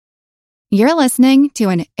You're listening to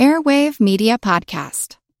an Airwave Media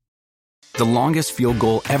Podcast. The longest field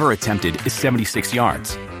goal ever attempted is 76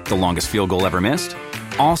 yards. The longest field goal ever missed?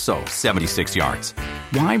 Also 76 yards.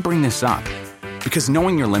 Why bring this up? Because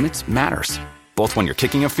knowing your limits matters, both when you're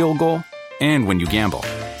kicking a field goal and when you gamble.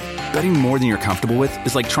 Betting more than you're comfortable with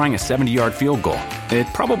is like trying a 70-yard field goal. It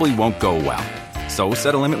probably won't go well. So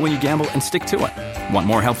set a limit when you gamble and stick to it. Want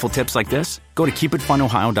more helpful tips like this? Go to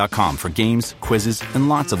keepitfunohio.com for games, quizzes, and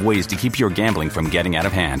lots of ways to keep your gambling from getting out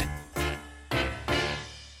of hand.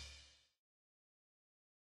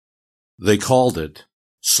 They called it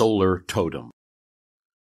Solar Totem.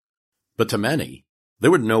 But to many, they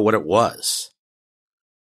wouldn't know what it was.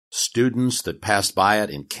 Students that passed by it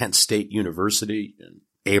in Kent State University in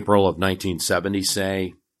April of 1970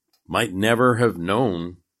 say might never have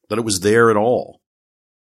known that it was there at all.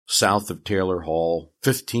 South of Taylor Hall,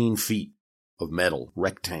 15 feet of metal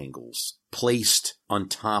rectangles placed on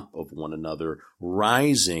top of one another,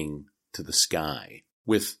 rising to the sky,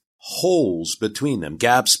 with holes between them,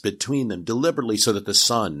 gaps between them, deliberately so that the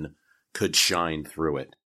sun could shine through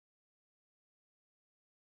it.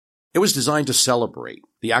 It was designed to celebrate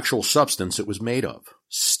the actual substance it was made of,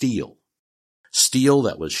 steel. Steel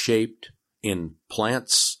that was shaped in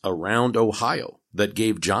plants around Ohio that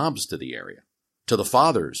gave jobs to the area, to the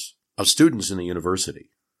fathers of students in the university.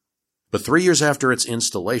 But 3 years after its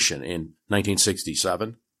installation in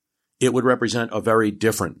 1967, it would represent a very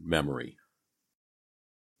different memory,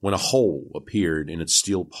 when a hole appeared in its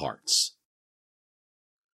steel parts.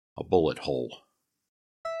 A bullet hole.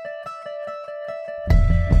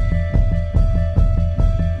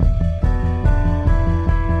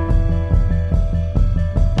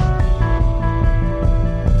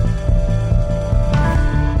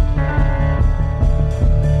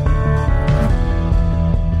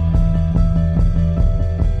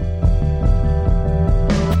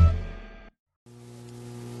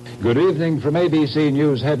 Good evening from ABC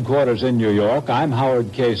News headquarters in New York. I'm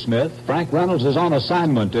Howard K. Smith. Frank Reynolds is on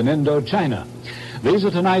assignment in Indochina. These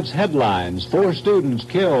are tonight's headlines. 4 students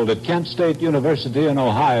killed at Kent State University in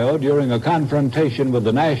Ohio during a confrontation with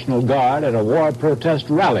the National Guard at a war protest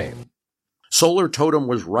rally. Solar Totem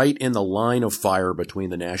was right in the line of fire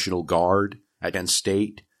between the National Guard at Kent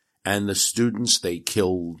State and the students they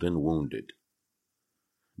killed and wounded.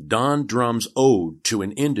 Don Drum's ode to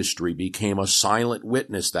an industry became a silent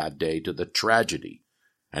witness that day to the tragedy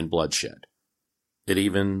and bloodshed. It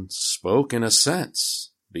even spoke in a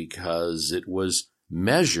sense because it was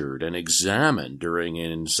measured and examined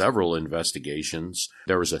in several investigations.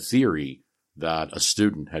 There was a theory that a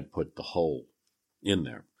student had put the hole in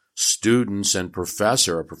there. Students and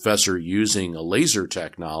a professor using a laser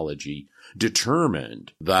technology,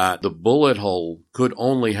 determined that the bullet hole could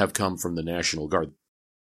only have come from the National Guard.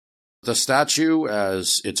 The statue,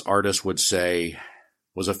 as its artist would say,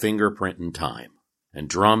 was a fingerprint in time, and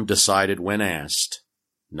Drum decided when asked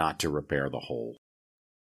not to repair the hole.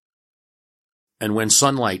 And when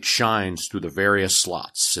sunlight shines through the various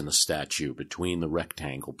slots in the statue between the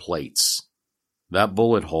rectangle plates, that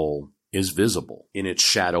bullet hole is visible in its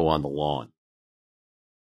shadow on the lawn.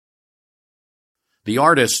 The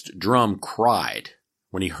artist Drum cried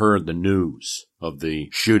when he heard the news of the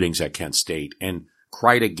shootings at Kent State, and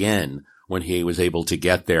cried again when he was able to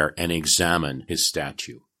get there and examine his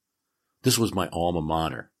statue. This was my alma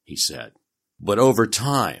mater, he said. But over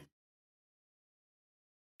time,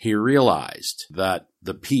 he realized that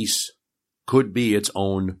the piece could be its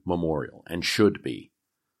own memorial and should be.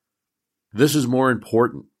 This is more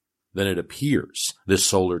important than it appears, this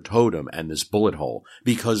solar totem and this bullet hole,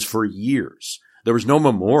 because for years there was no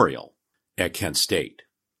memorial at Kent State.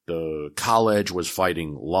 The college was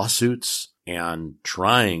fighting lawsuits and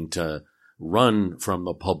trying to run from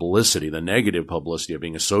the publicity, the negative publicity of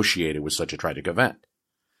being associated with such a tragic event.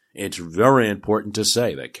 It's very important to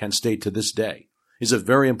say that Kent State to this day is a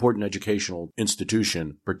very important educational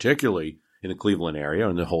institution, particularly in the Cleveland area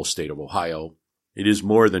and the whole state of Ohio. It is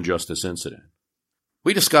more than just this incident.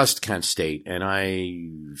 We discussed Kent State,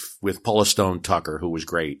 and with Paula Stone Tucker, who was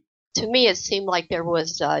great. To me, it seemed like there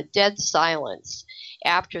was dead silence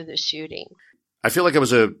after the shooting. I feel like it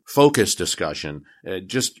was a focused discussion,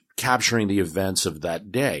 just capturing the events of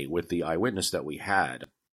that day with the eyewitness that we had.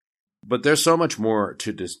 But there's so much more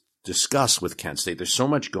to discuss with Kent State. There's so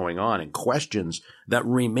much going on and questions that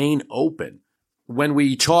remain open. When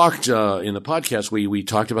we talked in the podcast, we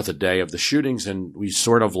talked about the day of the shootings, and we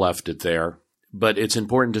sort of left it there. But it's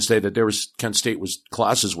important to say that Kent State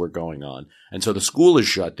classes were going on. And so the school is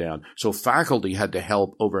shut down. So faculty had to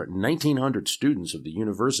help over 1,900 students of the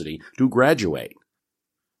university to graduate.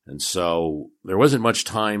 And so there wasn't much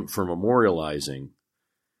time for memorializing.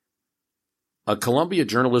 A Columbia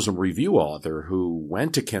Journalism Review author who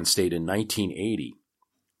went to Kent State in 1980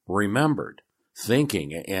 remembered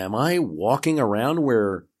thinking, am I walking around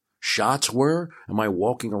where shots were? Am I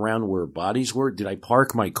walking around where bodies were? Did I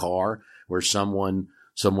park my car where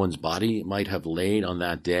someone's body might have laid on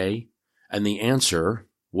that day? And the answer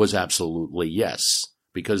was absolutely yes,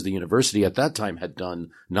 because the university at that time had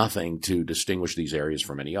done nothing to distinguish these areas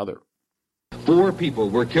from any other. 4 people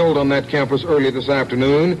were killed on that campus early this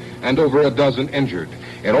afternoon and over a dozen injured.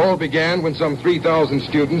 It all began when some 3,000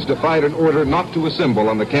 students defied an order not to assemble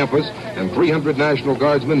on the campus, and 300 National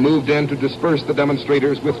Guardsmen moved in to disperse the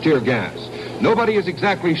demonstrators with tear gas. Nobody is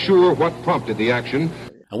exactly sure what prompted the action.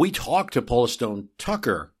 And we talked to Paula Stone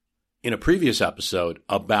Tucker in a previous episode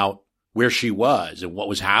about where she was and what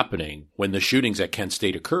was happening when the shootings at Kent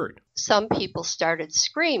State occurred. Some people started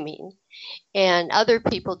screaming, and other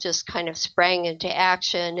people just kind of sprang into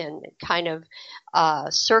action and kind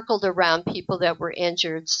of circled around people that were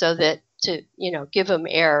injured so that to, give them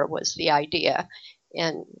air was the idea,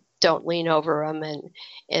 and don't lean over them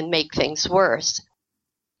and make things worse.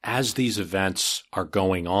 As these events are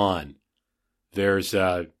going on, there's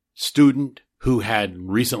a student who had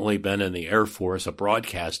recently been in the Air Force, a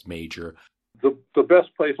broadcast major. The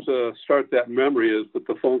best place to start that memory is with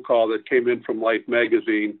the phone call that came in from Life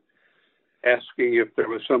magazine asking if there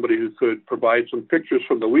was somebody who could provide some pictures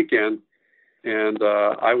from the weekend. And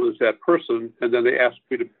I was that person, and then they asked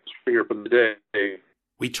me to be stringer for the day.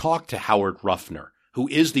 We talked to Howard Ruffner, who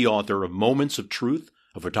is the author of Moments of Truth,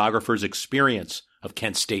 a photographer's experience of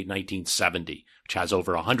Kent State 1970, which has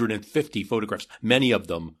over 150 photographs, many of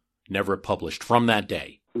them never published from that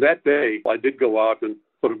day. That day, I did go out and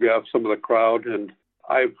photograph some of the crowd, and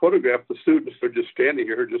I photographed the students. They're just standing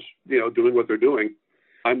here, just, doing what they're doing.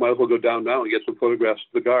 I might as well go down now and get some photographs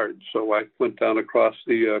of the guards. So I went down across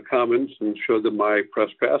the commons and showed them my press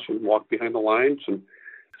pass and walked behind the lines. And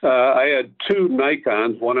I had 2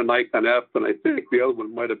 Nikons, one a Nikon F, and I think the other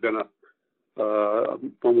one might have been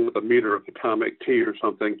one with a meter of atomic T or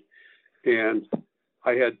something. And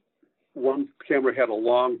I had one camera had a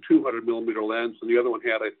long 200 millimeter lens, and the other one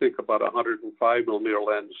had, I think, about a 105 millimeter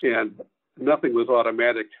lens. And nothing was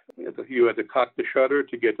automatic. You had to cock the shutter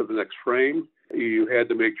to get to the next frame. You had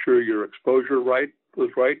to make sure your exposure was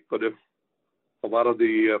right. But if a lot of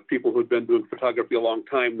the people who've been doing photography a long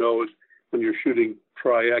time knows when you're shooting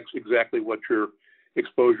Tri-X exactly what your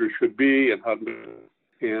exposure should be and how to.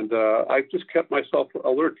 And I just kept myself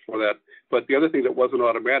alert for that. But the other thing that wasn't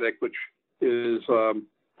automatic, which is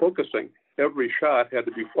focusing. Every shot had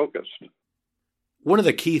to be focused. One of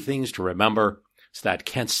the key things to remember is that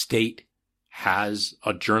Kent State has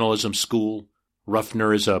a journalism school.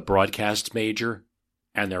 Ruffner is a broadcast major,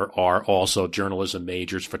 and there are also journalism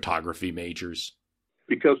majors, photography majors.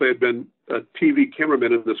 Because I had been a TV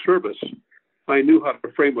cameraman in the service, I knew how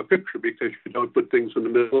to frame a picture because you don't put things in the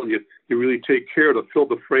middle, and you really take care to fill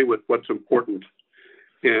the frame with what's important.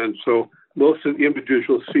 And so most of the images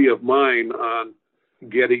you'll see of mine on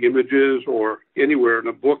Getty Images or anywhere in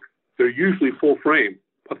a book, they're usually full frame,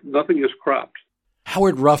 but nothing is cropped.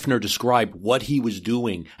 Howard Ruffner described what he was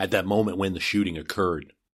doing at that moment when the shooting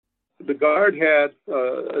occurred. The Guard had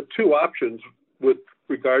 2 options with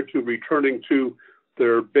regard to returning to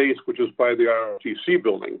their base, which is by the ROTC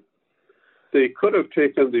building. They could have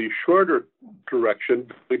taken the shorter direction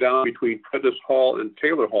down between Prentice Hall and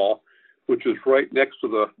Taylor Hall, which is right next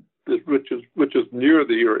to which is near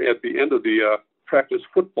or at the end of the practice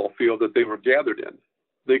football field that they were gathered in.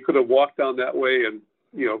 They could have walked down that way and,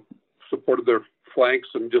 supported their flanks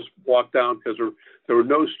and just walked down because there were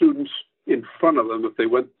no students in front of them if they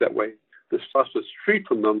went that way. This across the street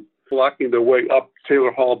from them, blocking their way up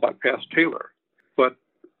Taylor Hall past Taylor. But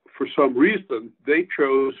for some reason, they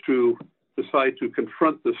chose to decide to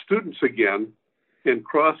confront the students again and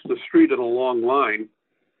cross the street in a long line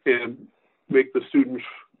and make the students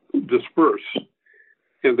disperse.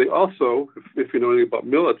 And they also, if you know anything about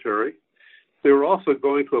military, they were also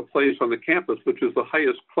going to a place on the campus, which is the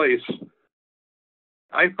highest place.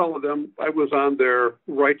 I followed them. I was on their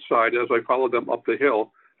right side as I followed them up the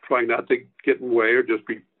hill, trying not to get in the way or just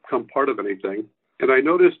become part of anything. And I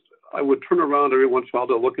noticed I would turn around every once in a while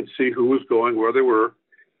to look and see who was going, where they were.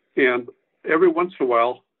 And every once in a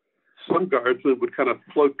while, some guardsmen would kind of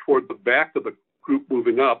float toward the back of the group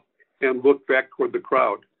moving up and look back toward the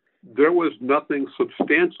crowd. There was nothing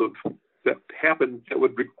substantive that happened that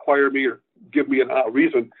would require me or give me a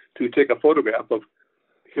reason to take a photograph of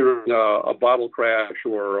hearing a bottle crash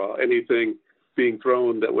or anything being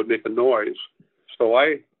thrown that would make a noise. So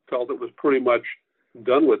I felt it was pretty much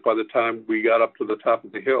done with by the time we got up to the top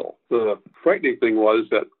of the hill. The frightening thing was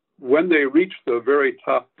that when they reached the very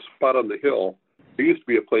top spot on the hill, there used to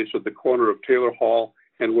be a place at the corner of Taylor Hall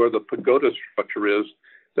and where the pagoda structure is,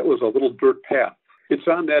 that was a little dirt path. It's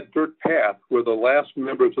on that dirt path where the last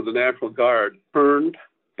members of the National Guard turned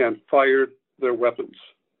and fired their weapons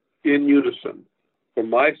in unison. From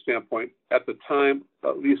my standpoint, at the time,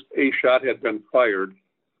 at least a shot had been fired,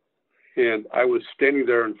 and I was standing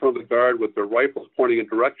there in front of the guard with their rifles pointing in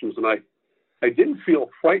directions, and I didn't feel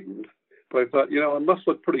frightened, but I thought, I must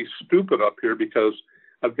look pretty stupid up here because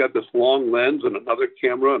I've got this long lens and another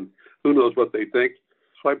camera, and who knows what they think,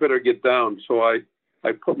 so I better get down. So I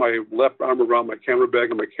put my left arm around my camera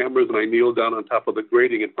bag and my cameras, and I kneeled down on top of the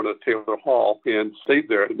grating in front of Taylor Hall and stayed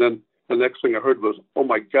there. And then the next thing I heard was, oh,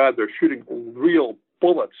 my God, they're shooting real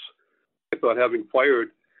bullets. I thought, having fired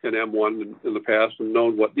an M1 in the past and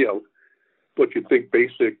known what you'd think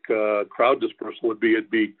basic crowd dispersal would be,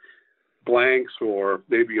 it'd be blanks or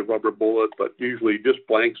maybe a rubber bullet, but usually just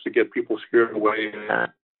blanks to get people scared away.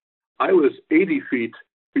 I was 80 feet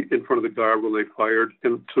in front of the guard when they fired,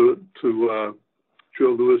 and to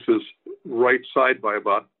Joe Lewis's right side by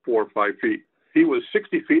about 4 or 5 feet. He was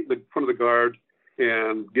 60 feet in front of the guard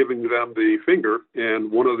and giving them the finger,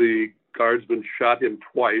 and one of the guardsmen shot him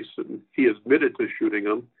twice, and he admitted to shooting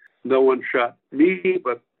him. No one shot me,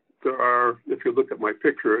 but there are, if you look at my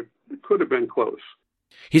picture, it could have been close.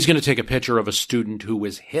 He's going to take a picture of a student who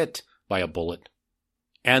was hit by a bullet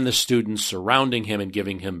and the students surrounding him and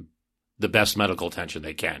giving him the best medical attention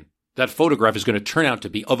they can. That photograph is going to turn out to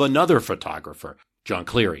be of another photographer, John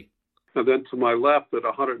Cleary. And then to my left at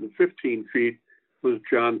 115 feet was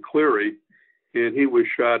John Cleary, and he was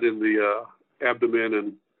shot in the abdomen,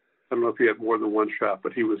 and I don't know if he had more than one shot,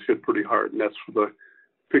 but he was hit pretty hard, and that's the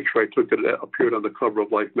picture I took that appeared on the cover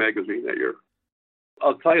of Life magazine that year.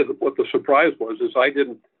 I'll tell you what the surprise was is I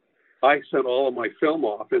sent all of my film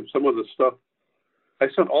off, and some of the stuff, I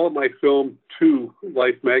sent all of my film to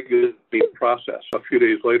Life magazine process a few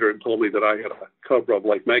days later and told me that I had a cover of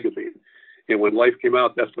Life magazine. And when Life came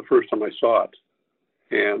out, that's the first time I saw it.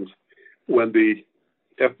 And when the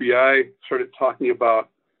FBI started talking about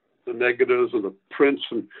the negatives and the prints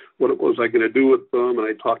and what it was I going to do with them, and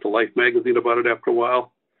I talked to Life magazine about it after a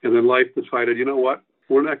while, and then Life decided, you know what,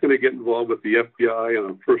 we're not going to get involved with the FBI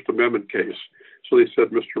on a First Amendment case. So they said,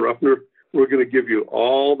 Mr. Ruffner, we're going to give you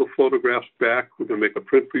all the photographs back. We're going to make a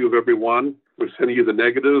print for you of every one. We're sending you the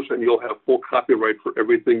negatives, and you'll have full copyright for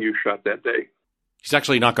everything you shot that day. He's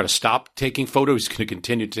actually not going to stop taking photos. He's going to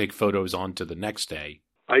continue to take photos on to the next day.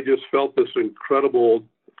 I just felt this incredible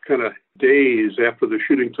kind of days after the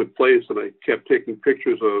shooting took place, and I kept taking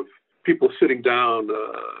pictures of people sitting down,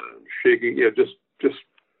 shaking, just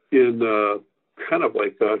in kind of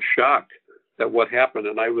like shock at what happened.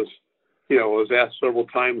 And I was asked several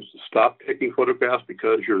times to stop taking photographs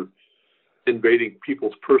because you're invading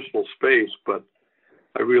people's personal space. But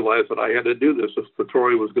I realized that I had to do this if the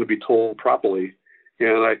story was going to be told properly.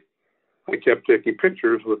 And I kept taking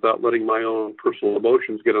pictures without letting my own personal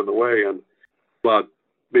emotions get in the way. And about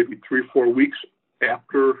maybe 3 or 4 weeks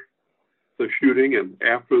after the shooting and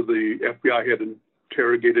after the FBI had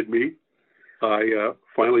interrogated me, I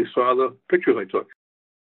finally saw the pictures I took.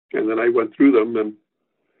 And then I went through them, and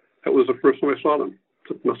that was the first time I saw them.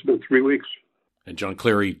 It must have been 3 weeks. And John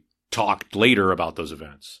Cleary talked later about those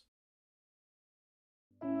events.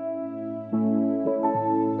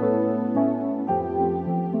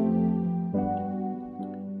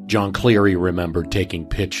 John Cleary remembered taking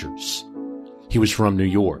pictures. He was from New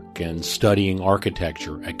York and studying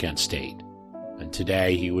architecture at Kent State. And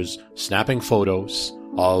today he was snapping photos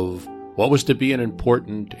of what was to be an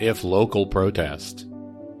important, if local, protest.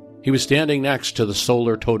 He was standing next to the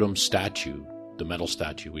solar totem statue, the metal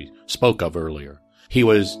statue we spoke of earlier. He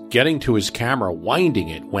was getting to his camera, winding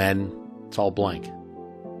it, when it's all blank.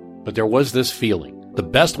 But there was this feeling. The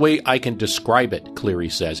best way I can describe it, Cleary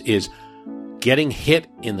says, is getting hit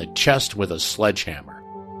in the chest with a sledgehammer.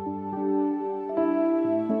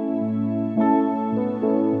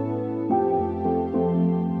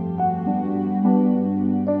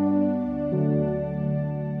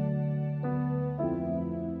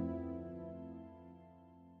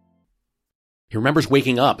 He remembers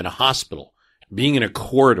waking up in a hospital, being in a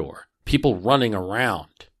corridor, people running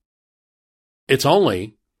around. It's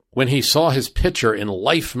only when he saw his picture in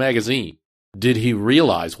Life magazine did he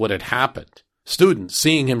realize what had happened. Students,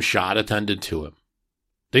 seeing him shot, attended to him.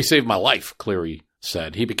 They saved my life, Cleary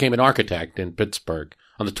said. He became an architect in Pittsburgh.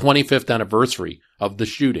 On the 25th anniversary of the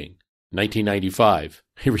shooting, 1995,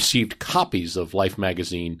 he received copies of Life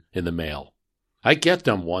magazine in the mail. I get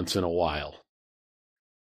them once in a while.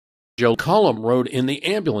 Joe Cullum rode in the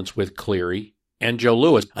ambulance with Cleary and Joe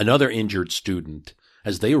Lewis, another injured student,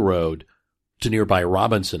 as they rode to nearby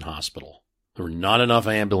Robinson Hospital. There were not enough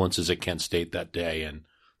ambulances at Kent State that day, and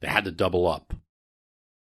they had to double up.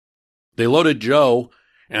 They loaded Joe,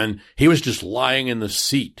 and he was just lying in the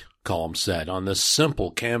seat, Cullum said, on this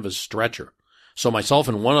simple canvas stretcher. So myself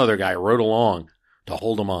and one other guy rode along to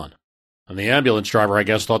hold him on. And the ambulance driver, I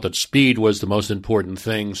guess, thought that speed was the most important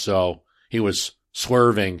thing, so he was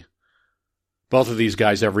swerving. Both of these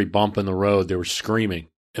guys, every bump in the road, they were screaming.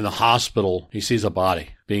 In the hospital, he sees a body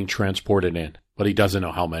being transported in, but he doesn't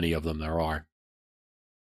know how many of them there are.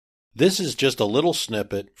 This is just a little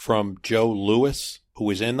snippet from Joe Lewis, who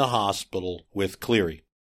was in the hospital with Cleary.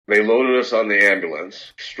 They loaded us on the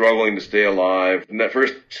ambulance, struggling to stay alive. And that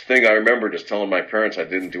first thing I remember just telling my parents I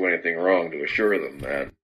didn't do anything wrong to assure them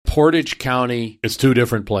that. Portage County is two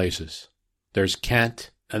different places. There's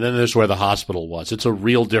Kent, and then there's where the hospital was. It's a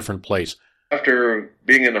real different place. After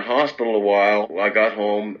being in the hospital a while, I got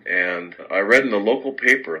home and I read in the local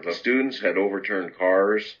paper the students had overturned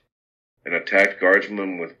cars and attacked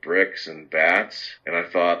guardsmen with bricks and bats. And I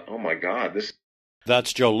thought, oh my God, this...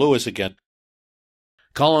 That's Joe Lewis again.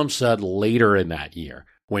 Cullum said later in that year,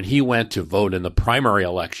 when he went to vote in the primary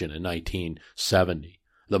election in 1970,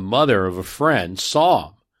 the mother of a friend saw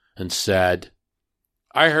him and said,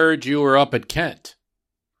 "I heard you were up at Kent."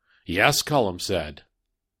 "Yes," Cullum said,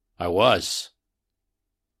 "I was."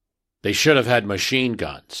 They should have had machine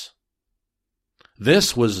guns.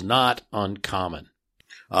 This was not uncommon.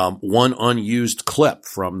 One unused clip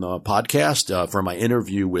from the podcast, from my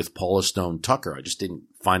interview with Paula Stone Tucker, I just didn't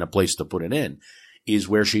find a place to put it in, is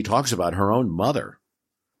where she talks about her own mother.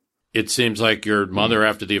 It seems like your mother,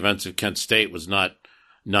 after the events of Kent State, was not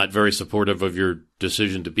very supportive of your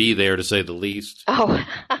decision to be there, to say the least. Oh,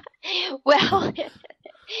 well,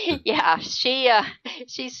 yeah,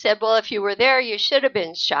 she said, well, if you were there, you should have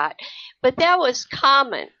been shot. But that was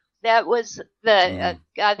common. That was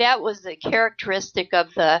the characteristic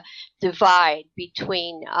of the divide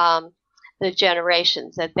between the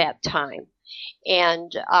generations at that time.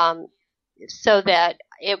 And so that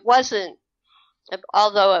it wasn't,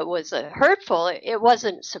 although it was hurtful, it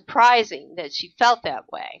wasn't surprising that she felt that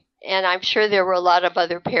way. And I'm sure there were a lot of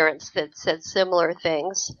other parents that said similar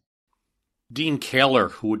things. Dean Kaler,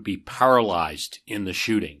 who would be paralyzed in the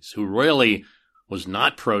shootings, who really was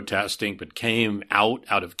not protesting but came out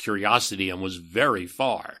of curiosity and was very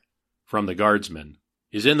far from the guardsmen,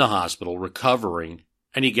 is in the hospital recovering,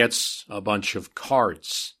 and he gets a bunch of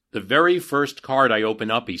cards. The very first card I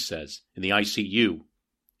open up, he says, in the ICU,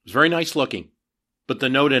 was very nice looking, but the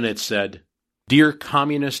note in it said, "Dear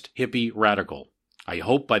communist hippie radical, I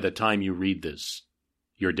hope by the time you read this,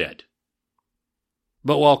 you're dead."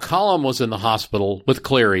 But while Cullum was in the hospital with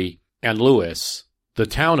Cleary and Lewis, the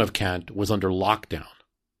town of Kent was under lockdown.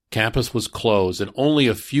 Campus was closed, and only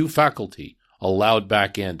a few faculty allowed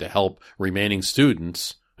back in to help remaining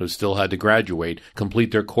students, who still had to graduate,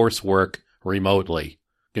 complete their coursework remotely.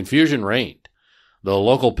 Confusion reigned. The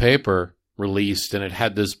local paper released, and it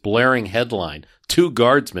had this blaring headline, 2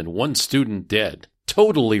 guardsmen, 1 student dead.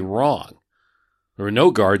 Totally wrong. There were no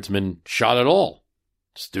guardsmen shot at all.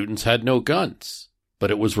 Students had no guns. But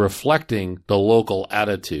it was reflecting the local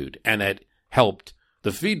attitude, and it helped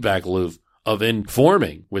the feedback loop of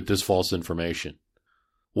informing with this false information.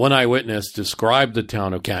 One eyewitness described the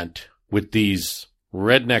town of Kent with these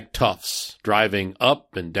redneck toughs driving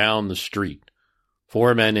up and down the street.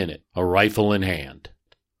 4 men in it, a rifle in hand,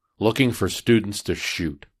 looking for students to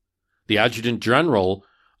shoot. The Adjutant General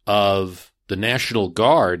of the National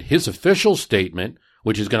Guard, his official statement,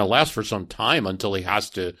 which is going to last for some time until he has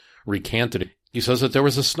to recant it, he says that there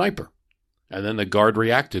was a sniper, and then the Guard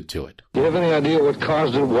reacted to it. Do you have any idea what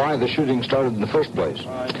caused it, why the shooting started in the first place?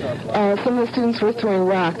 Some of the students were throwing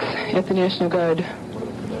rocks at the National Guard.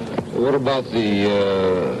 What about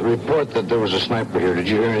the report that there was a sniper here? Did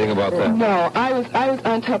you hear anything about that? No, I was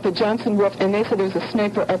on top of Johnson Roof, and they said there was a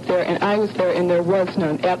sniper up there, and I was there, and there was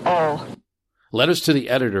none at all. Letters to the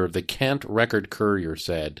editor of the Kent Record-Courier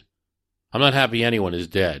said, "I'm not happy anyone is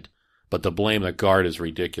dead, but to blame the Guard is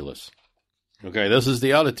ridiculous." Okay, this is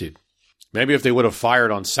the attitude. Maybe if they would have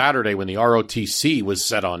fired on Saturday when the ROTC was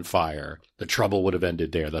set on fire, the trouble would have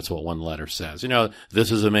ended there. That's what one letter says. You know,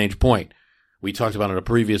 this is a main point. We talked about in a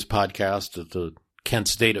previous podcast that the Kent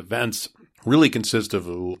State events really consist of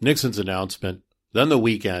Nixon's announcement, then the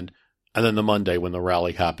weekend, and then the Monday when the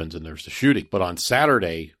rally happens and there's the shooting. But on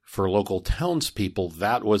Saturday, for local townspeople,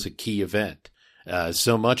 that was a key event.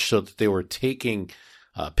 So much so that they were taking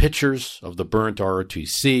pictures of the burnt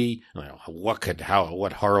ROTC.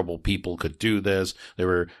 What horrible people could do this? They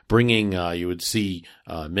were bringing, you would see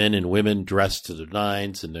men and women dressed to the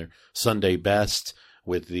nines in their Sunday best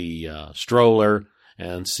with the stroller,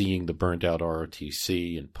 and seeing the burnt out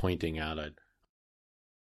ROTC and pointing at it.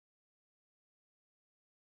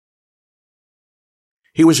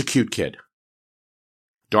 He was a cute kid.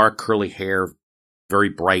 Dark curly hair, very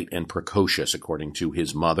bright and precocious, according to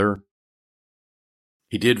his mother.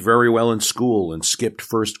 He did very well in school and skipped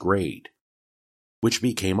first grade, which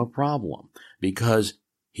became a problem because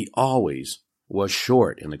he always was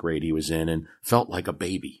short in the grade he was in and felt like a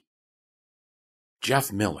baby.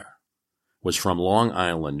 Jeff Miller was from Long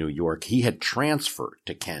Island, New York. He had transferred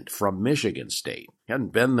to Kent from Michigan State. He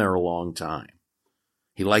hadn't been there a long time.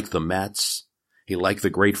 He liked the Mets. He liked the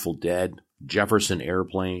Grateful Dead, Jefferson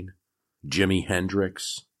Airplane, Jimi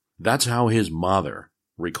Hendrix. That's how his mother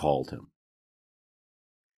recalled him.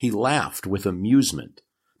 He laughed with amusement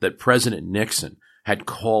that President Nixon had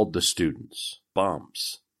called the students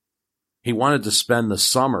bums. He wanted to spend the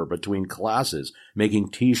summer between classes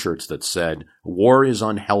making T-shirts that said, "War is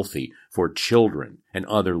unhealthy for children and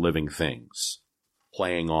other living things,"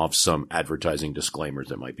 playing off some advertising disclaimers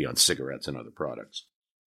that might be on cigarettes and other products.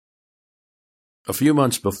 A few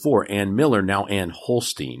months before, Ann Miller, now Ann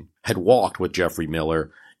Holstein, had walked with Jeffrey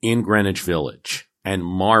Miller in Greenwich Village and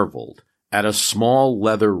marveled at a small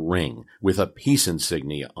leather ring with a peace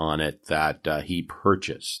insignia on it that he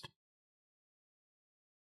purchased.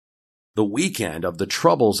 The weekend of the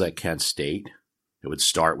troubles at Kent State, it would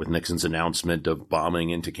start with Nixon's announcement of bombing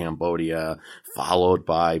into Cambodia, followed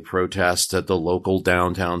by protests at the local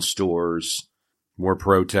downtown stores, more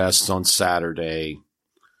protests on Saturday,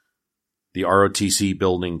 the ROTC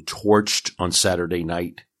building torched on Saturday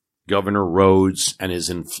night, Governor Rhodes and his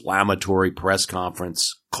inflammatory press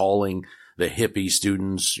conference calling the hippie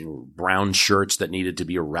students brown shirts that needed to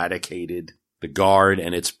be eradicated, the Guard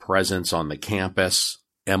and its presence on the campus,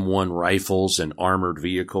 M1 rifles and armored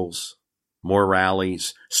vehicles, more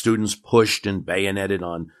rallies, students pushed and bayoneted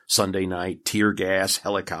on Sunday night, tear gas,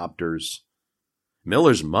 helicopters.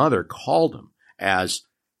 Miller's mother called him as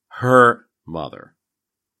her mother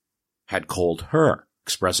had called her,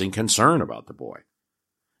 expressing concern about the boy.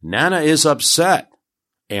 "Nana is upset,"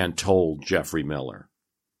 Ann told Jeffrey Miller.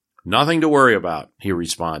 "Nothing to worry about," he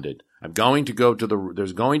responded. "I'm going to go to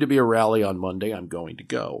there's going to be a rally on Monday. I'm going to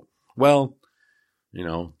go." Well,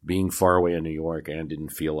 being far away in New York, Ann didn't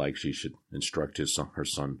feel like she should instruct her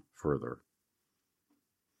son further.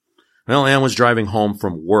 Well, Ann was driving home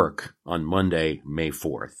from work on Monday, May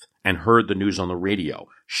 4th, and heard the news on the radio.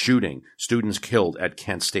 Shooting, students killed at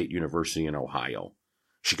Kent State University in Ohio.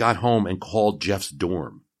 She got home and called Jeff's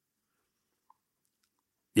dorm.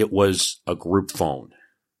 It was a group phone,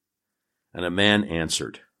 and a man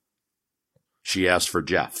answered. She asked for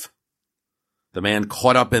Jeff. The man,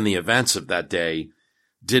 caught up in the events of that day,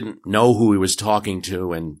 didn't know who he was talking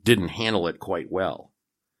to and didn't handle it quite well.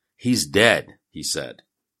 "He's dead," he said.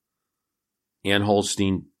 Ann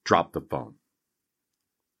Holstein dropped the phone.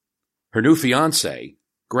 Her new fiancé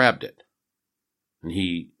grabbed it, and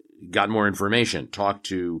he got more information, talked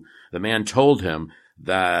to the man, told him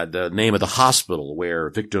that the name of the hospital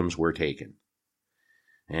where victims were taken.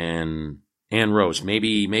 And Ann rose.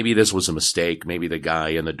 Maybe this was a mistake. Maybe the guy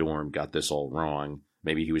in the dorm got this all wrong.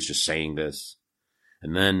 Maybe he was just saying this.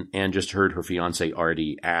 And then Ann just heard her fiancé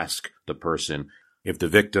Artie ask the person if the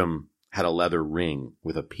victim had a leather ring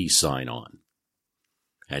with a peace sign on.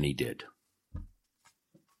 And he did.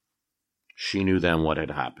 She knew then what had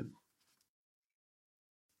happened.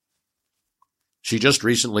 She just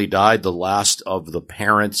recently died, the last of the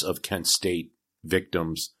parents of Kent State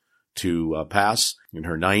victims to pass in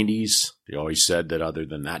her 90s. She always said that other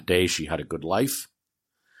than that day, she had a good life.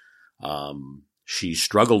 She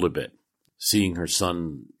struggled a bit, seeing her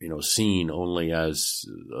son, seen only as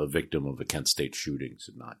a victim of the Kent State shootings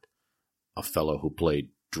and not a fellow who played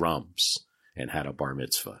drums and had a bar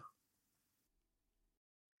mitzvah.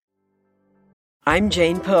 I'm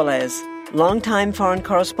Jane Perlez, longtime foreign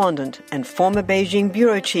correspondent and former Beijing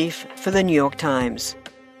bureau chief for the New York Times.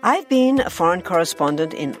 I've been a foreign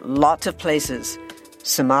correspondent in lots of places: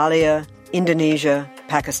 Somalia, Indonesia,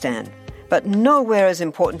 Pakistan, but nowhere as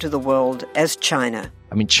important to the world as China.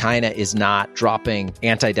 I mean, China is not dropping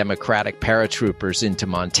anti-democratic paratroopers into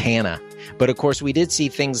Montana. But of course, we did see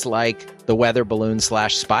things like the weather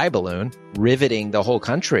balloon/spy balloon riveting the whole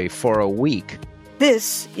country for a week.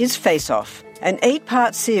 This is Face Off, an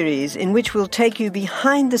 8-part series in which we'll take you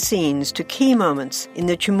behind the scenes to key moments in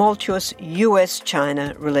the tumultuous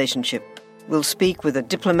U.S.-China relationship. We'll speak with a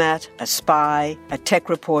diplomat, a spy, a tech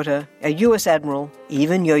reporter, a U.S. admiral,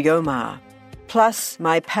 even Yo-Yo Ma. Plus,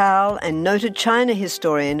 my pal and noted China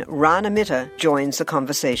historian Rana Mitter joins the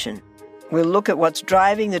conversation. We'll look at what's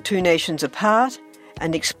driving the two nations apart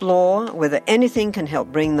and explore whether anything can help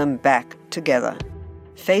bring them back together.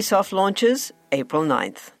 Face Off launches April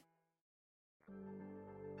 9th.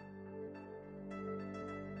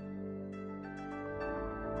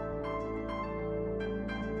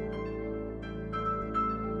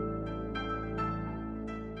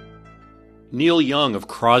 Neil Young of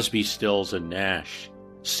Crosby, Stills, and Nash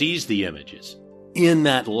sees the images in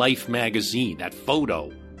that Life magazine, that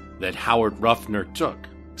photo that Howard Ruffner took.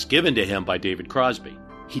 It's given to him by David Crosby.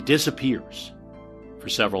 He disappears for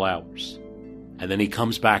several hours, and then he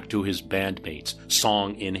comes back to his bandmates,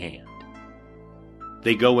 song in hand.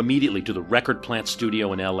 They go immediately to the Record Plant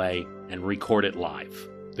studio in L.A. and record it live.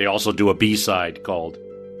 They also do a B-side called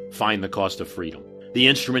Find the Cost of Freedom. The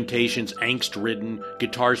instrumentation's angst-ridden,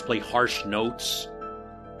 guitars play harsh notes.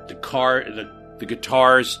 The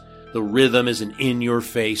guitars, the rhythm is an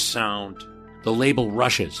in-your-face sound. The label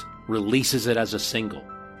Rushes releases it as a single,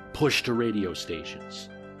 pushed to radio stations.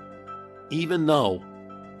 Even though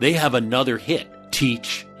they have another hit,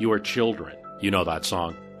 Teach Your Children. You know that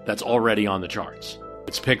song. That's already on the charts.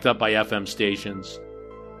 It's picked up by FM stations.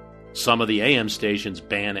 Some of the AM stations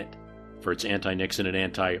ban it for its anti-Nixon and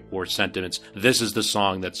anti-war sentiments. This is the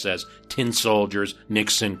song that says, Tin Soldiers,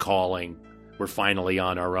 Nixon calling, we're finally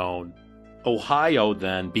on our own. Ohio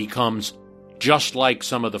then becomes, just like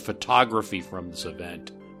some of the photography from this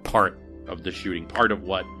event, part of the shooting, part of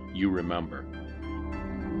what you remember.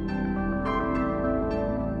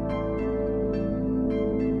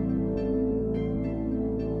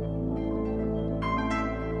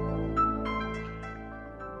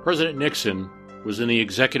 President Nixon was in the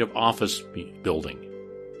Executive Office building,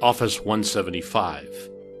 Office 175.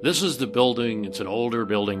 This is the building, it's an older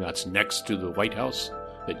building that's next to the White House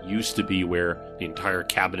that used to be where the entire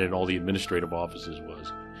cabinet and all the administrative offices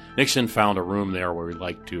was. Nixon found a room there where he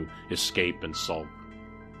liked to escape and sulk.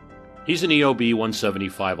 He's in EOB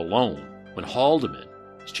 175 alone when Haldeman,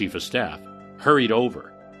 his chief of staff, hurried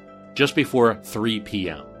over just before 3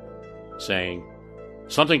 p.m., saying,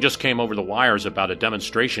 "Something just came over the wires about a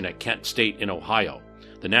demonstration at Kent State in Ohio.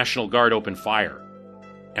 The National Guard opened fire,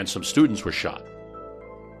 and some students were shot."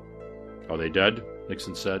 "Are they dead?"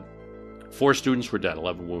 Nixon said. 4 students were dead,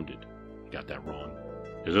 11 wounded. You got that wrong.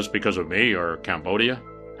 "Is this because of me or Cambodia?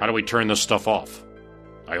 How do we turn this stuff off?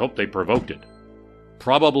 I hope they provoked it."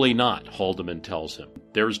 "Probably not," Haldeman tells him.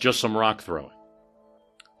 "There's just some rock throwing."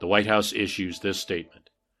 The White House issues this statement.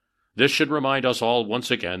 "This should remind us all once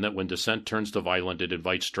again that when dissent turns to violence, it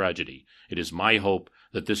invites tragedy. It is my hope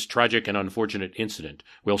that this tragic and unfortunate incident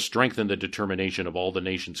will strengthen the determination of all the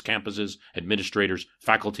nation's campuses, administrators,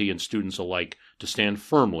 faculty, and students alike to stand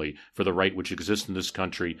firmly for the right which exists in this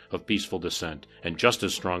country of peaceful dissent, and just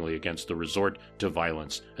as strongly against the resort to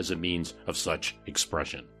violence as a means of such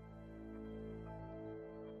expression."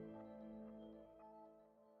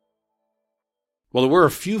 Well, there were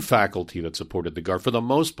a few faculty that supported the Guard. For the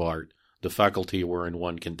most part, the faculty were in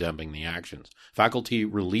one condemning the actions. Faculty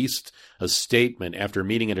released a statement after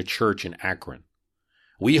meeting at a church in Akron.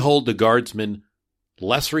 "We hold the Guardsmen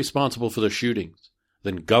less responsible for the shootings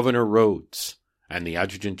than Governor Rhodes and the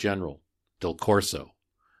Adjutant General, Del Corso,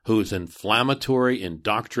 whose inflammatory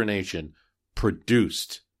indoctrination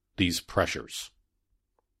produced these pressures."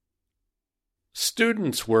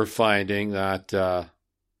 Students were finding that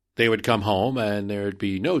they would come home and there'd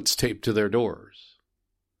be notes taped to their doors.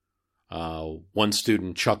 One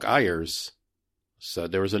student, Chuck Ayers,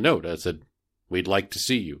 said there was a note that said, "We'd like to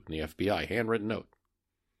see you," in the FBI, handwritten note.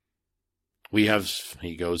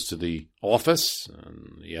 He goes to the office,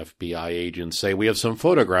 and the FBI agents say, "We have some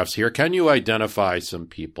photographs here. Can you identify some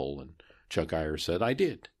people?" And Chuck Ayers said, "I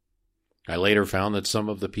did." I later found that some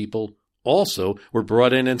of the people also were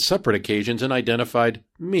brought in separate occasions and identified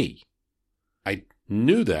me. I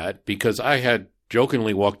knew that because I had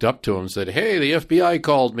jokingly walked up to them and said, "Hey, the FBI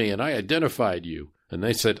called me and I identified you." And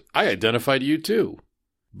they said, "I identified you too."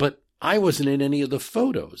 But I wasn't in any of the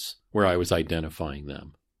photos where I was identifying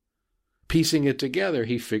them. Piecing it together,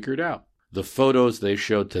 he figured out the photos they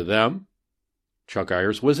showed to them, Chuck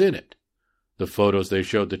Ayers was in it. The photos they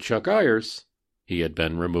showed to Chuck Ayers, he had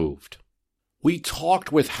been removed. We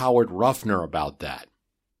talked with Howard Ruffner about that.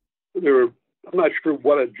 I'm not sure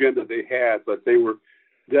what agenda they had, but they were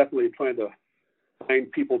definitely trying to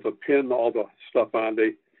find people to pin all the stuff on.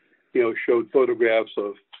 They, showed photographs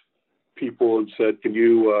of people and said, "Can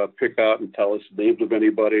you pick out and tell us the names of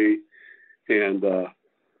anybody?" And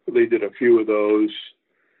they did a few of those.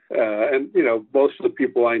 And most of the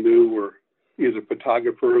people I knew were either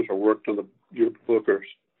photographers or worked on the yearbook or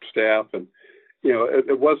staff. And,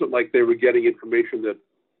 it wasn't like they were getting information that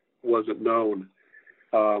wasn't known.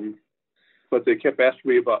 But they kept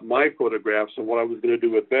asking me about my photographs and what I was going to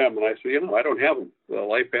do with them. And I said, I don't have them.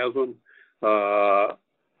 Life has them.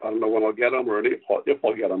 I don't know when I'll get them or if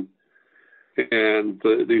I'll get them. And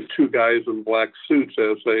these two guys in black suits,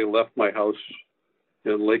 as they left my house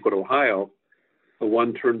in Lakewood, Ohio, the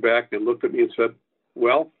one turned back and looked at me and said,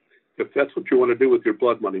 well, if that's what you want to do with your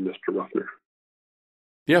blood money, Mr. Ruffner.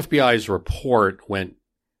 The FBI's report went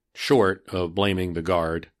short of blaming the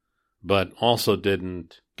Guard, but also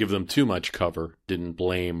didn't give them too much cover, didn't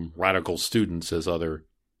blame radical students as other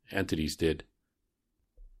entities did.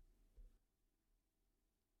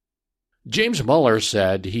 James Mueller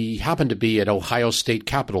said he happened to be at Ohio State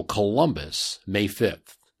Capitol, Columbus, May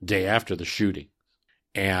 5th, day after the shooting,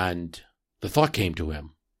 and the thought came to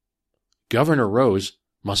him, Governor Rose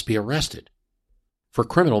must be arrested for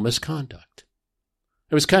criminal misconduct.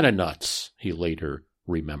 It was kind of nuts, he later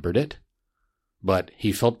remembered it, but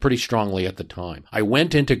he felt pretty strongly at the time. I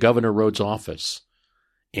went into Governor Rhodes' office,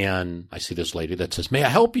 and I see this lady that says, may I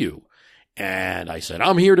help you? And I said,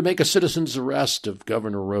 I'm here to make a citizen's arrest of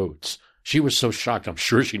Governor Rhodes. She was so shocked, I'm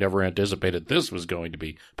sure she never anticipated this was going to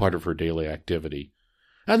be part of her daily activity.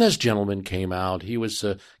 And this gentleman came out. He was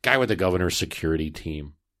a guy with the governor's security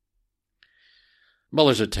team.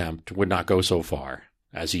 Mueller's attempt would not go so far.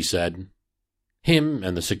 As he said, him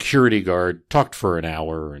and the security guard talked for an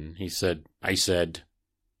hour, and I said,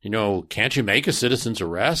 can't you make a citizen's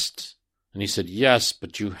arrest? And he said, yes,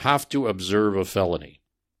 but you have to observe a felony.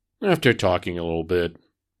 After talking a little bit,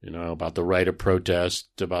 about the right of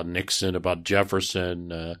protest, about Nixon, about Jefferson,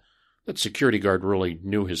 that security guard really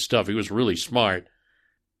knew his stuff. He was really smart.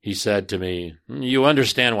 He said to me, you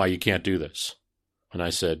understand why you can't do this? And I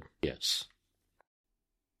said, yes.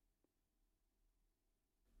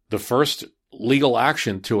 The first legal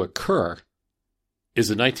action to occur is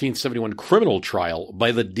the 1971 criminal trial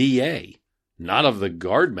by the DA, not of the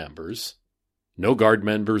Guard members. No Guard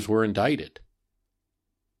members were indicted,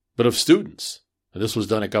 but of students. And this was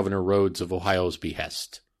done at Governor Rhodes of Ohio's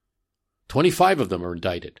behest. 25 of them are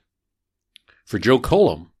indicted. For Joe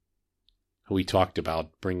Colum, who we talked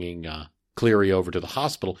about bringing Cleary over to the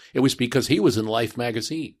hospital, it was because he was in Life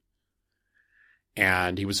magazine.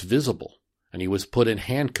 And he was visible. And he was put in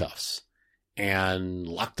handcuffs and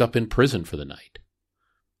locked up in prison for the night.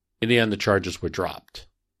 In the end, the charges were dropped.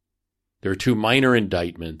 There are 2 minor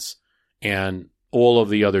indictments, and all of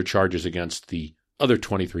the other charges against the other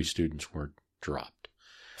 23 students were dropped.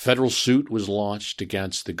 Federal suit was launched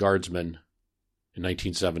against the Guardsmen in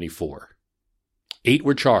 1974. 8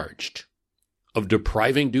 were charged of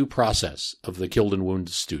depriving due process of the killed and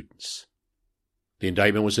wounded students. The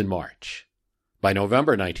indictment was in March. By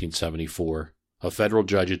November 1974, a federal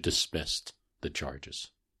judge had dismissed the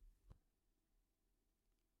charges.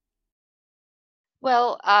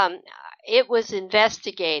 Well, it was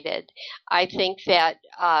investigated. I think that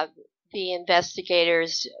the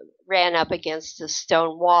investigators ran up against a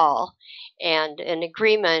stone wall, and an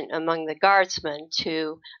agreement among the Guardsmen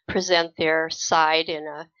to present their side in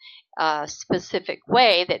a specific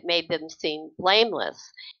way that made them seem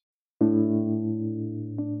blameless.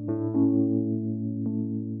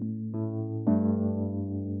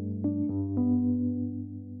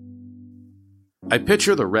 I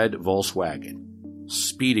picture the red Volkswagen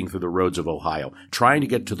speeding through the roads of Ohio, trying to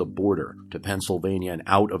get to the border, to Pennsylvania and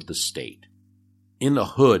out of the state. In the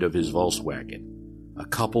hood of his Volkswagen, a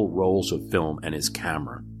couple rolls of film and his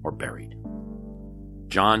camera are buried.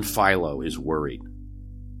 John Philo is worried.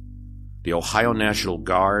 The Ohio National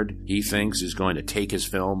Guard, he thinks, is going to take his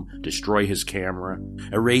film, destroy his camera,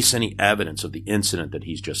 erase any evidence of the incident that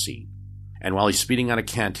he's just seen. And while he's speeding out of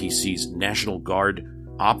Kent, he sees National Guard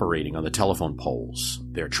operating on the telephone poles.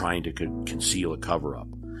 They're trying to conceal a cover-up.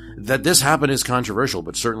 That this happened is controversial,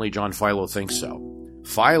 but certainly John Philo thinks so.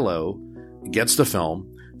 Philo gets the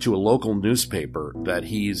film to a local newspaper that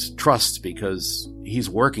he trusts because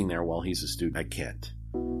he's working there while he's a student at Kent.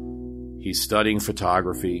 He's studying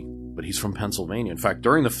photography, but he's from Pennsylvania. In fact,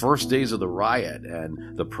 during the first days of the riot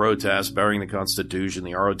and the protests, burying the Constitution,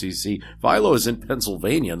 the ROTC, Philo is in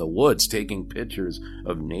Pennsylvania in the woods taking pictures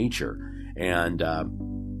of nature. And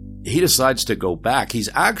he decides to go back. He's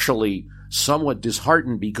actually somewhat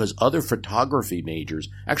disheartened because other photography majors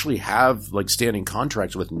actually have standing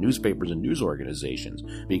contracts with newspapers and news organizations,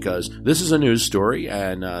 because this is a news story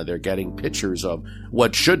and they're getting pictures of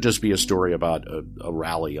what should just be a story about a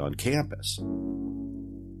rally on campus.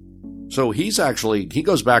 So he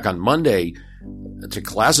goes back on Monday to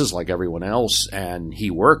classes like everyone else, and he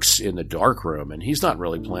works in the darkroom, and he's not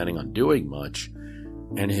really planning on doing much.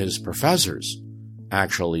 And his professors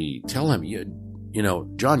actually tell him,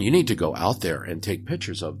 John, you need to go out there and take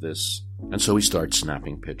pictures of this. And so he starts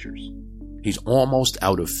snapping pictures. He's almost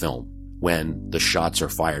out of film when the shots are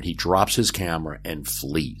fired. He drops his camera and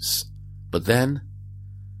flees. But then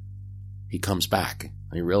he comes back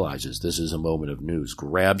and he realizes this is a moment of news,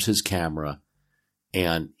 grabs his camera,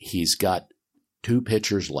 and he's got 2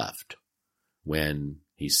 pictures left when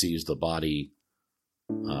he sees the body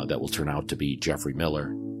that will turn out to be Jeffrey Miller.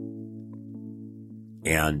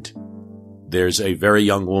 And there's a very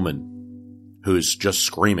young woman who's just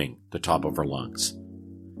screaming the top of her lungs.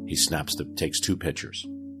 He takes 2 pictures.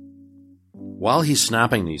 While he's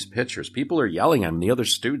snapping these pictures, people are yelling at him, the other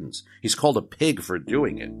students. He's called a pig for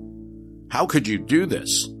doing it. How could you do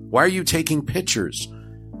this? Why are you taking pictures?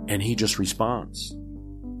 And he just responds,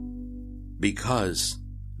 because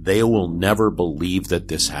they will never believe that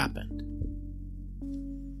this happened.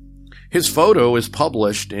 His photo is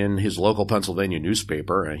published in his local Pennsylvania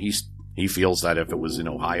newspaper, and he feels that if it was in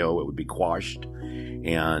Ohio, it would be quashed.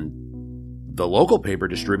 And the local paper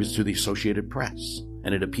distributes to the Associated Press,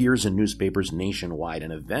 and it appears in newspapers nationwide,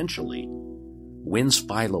 and eventually wins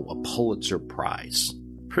Philo a Pulitzer Prize.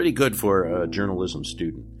 Pretty good for a journalism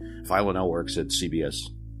student. Philo now works at CBS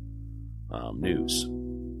News.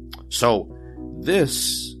 So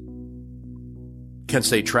this Kent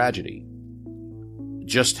State tragedy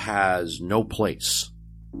just has no place,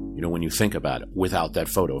 when you think about it, without that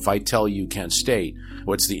photo. If I tell you Kent State,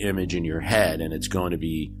 what's the image in your head? And it's going to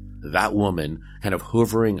be that woman kind of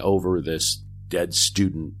hovering over this dead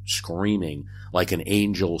student, screaming like an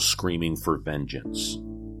angel screaming for vengeance.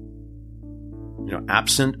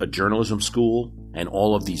 Absent a journalism school and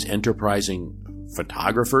all of these enterprising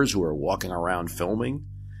photographers who are walking around filming,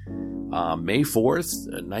 May 4th,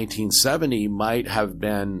 1970 might have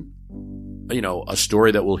been, a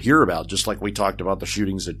story that we'll hear about, just like we talked about the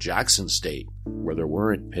shootings at Jackson State, where there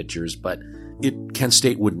weren't pictures, but Kent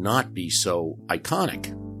State would not be so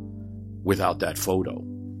iconic without that photo.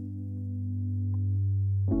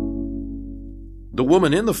 The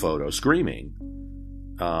woman in the photo screaming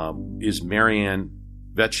is Marianne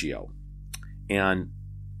Vecchio. And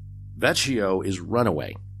Vecchio is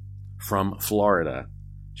runaway from Florida.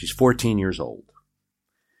 She's 14 years old.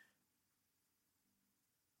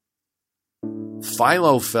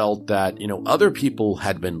 Philo felt that, other people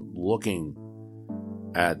had been looking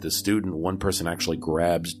at the student. One person actually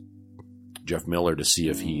grabs Jeff Miller to see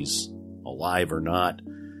if he's alive or not.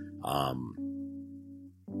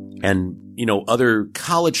 And, other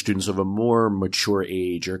college students of a more mature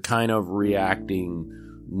age are kind of reacting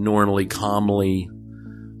normally, calmly.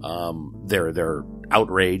 They're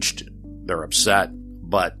outraged, they're upset,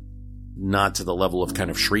 but not to the level of kind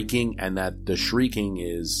of shrieking, and that the shrieking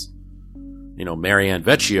is, Marianne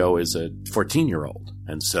Vecchio is a 14-year-old.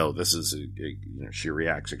 And so this is, she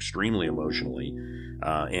reacts extremely emotionally.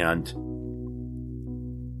 And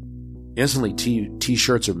instantly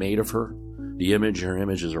T-shirts are made of her. Her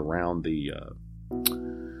image is around the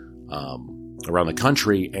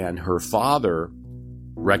country, and her father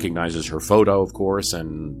recognizes her photo, of course,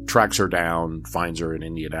 and tracks her down, finds her in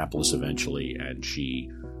Indianapolis eventually, and she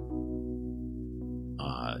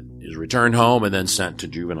is returned home and then sent to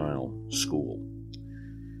juvenile school.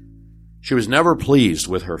 She was never pleased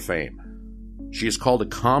with her fame. She is called a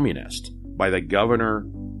communist by the governor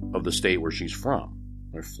of the state where she's from,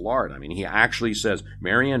 or Florida. He actually says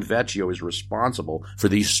Marianne Vecchio is responsible for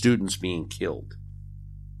these students being killed.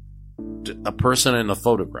 A person in the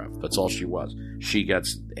photograph, that's all she was. She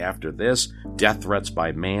gets, after this, death threats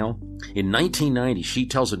by mail. In 1990, she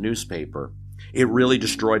tells a newspaper, "It really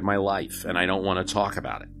destroyed my life, and I don't want to talk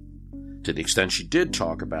about it." To the extent she did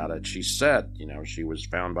talk about it, she said, she was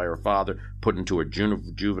found by her father, put into a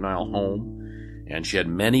juvenile home, and she had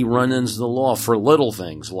many run-ins in the law for little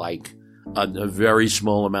things like a very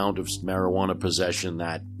small amount of marijuana possession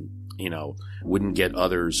that, wouldn't get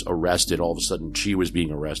others arrested. All of a sudden, she was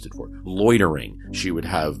being arrested for loitering. She would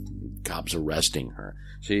have cops arresting her.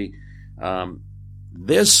 See,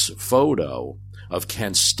 this photo of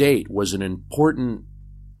Kent State was an important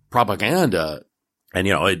propaganda. And,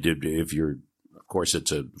 if you're, of course,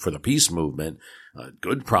 it's for the peace movement,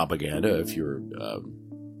 good propaganda. If you're,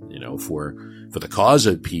 for the cause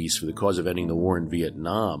of peace, for the cause of ending the war in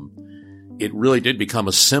Vietnam, it really did become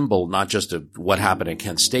a symbol, not just of what happened at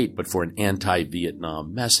Kent State, but for an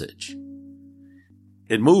anti-Vietnam message.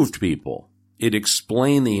 It moved people. It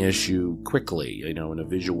explained the issue quickly, in a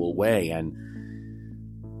visual way. And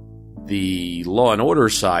the law and order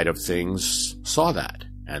side of things saw that,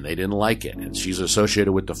 and they didn't like it. And she's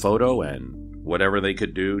associated with the photo, and whatever they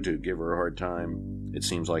could do to give her a hard time, it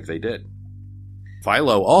seems like they did.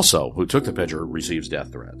 Philo also, who took the picture, receives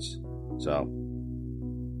death threats. So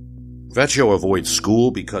Vecchio avoids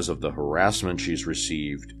school because of the harassment she's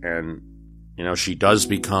received, and, she does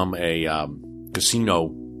become a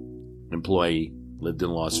casino employee, lived in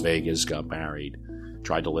Las Vegas, got married,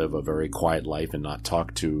 tried to live a very quiet life and not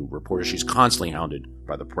talk to reporters. She's constantly hounded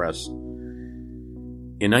by the press.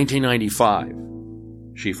 In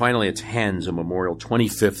 1995, she finally attends a memorial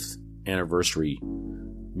 25th anniversary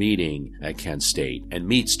meeting at Kent State and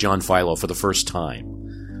meets John Philo for the first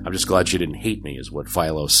time. I'm just glad she didn't hate me, is what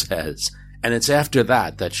Philo says. And it's after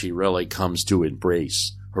that she really comes to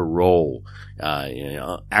embrace her role,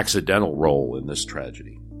 accidental role in this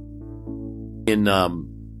tragedy. In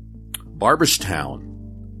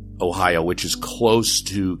Barberstown, Ohio, which is close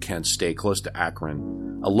to Kent State, close to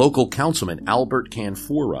Akron, a local councilman, Albert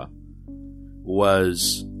Canfora,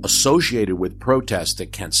 was associated with protests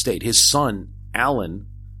at Kent State. His son, Alan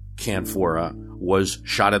Canfora, was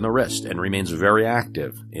shot in the wrist and remains very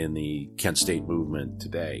active in the Kent State movement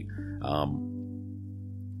today.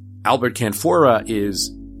 Albert Canfora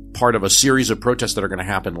is part of a series of protests that are going to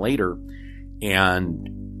happen later, and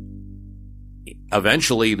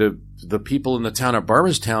eventually the people in the town of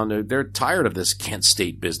Barberstown, they're tired of this Kent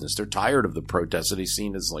State business. They're tired of the protests that he's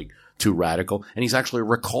seen as like too radical, and he's actually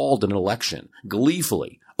recalled in an election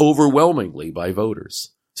gleefully, overwhelmingly by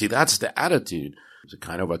voters. See, that's the attitude. It's a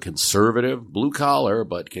kind of a conservative, blue collar,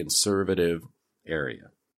 but conservative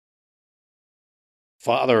area.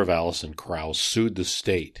 Father of Alison Krauss sued the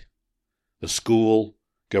state, the school,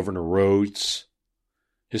 Governor Rhodes.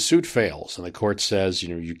 His suit fails, and the court says,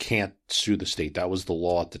 you can't sue the state. That was the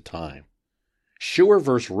law at the time. Schuer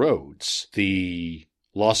versus Rhodes, the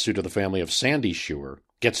lawsuit of the family of Sandy Schuer,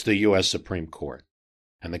 gets to the U.S. Supreme Court.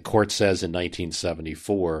 And the court says in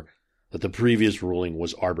 1974 that the previous ruling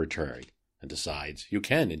was arbitrary and decides you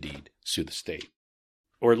can indeed sue the state.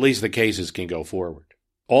 Or at least the cases can go forward.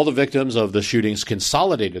 All the victims of the shootings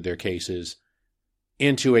consolidated their cases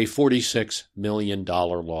into a $46 million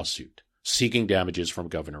lawsuit, seeking damages from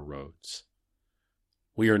Governor Rhodes.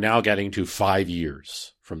 We are now getting to 5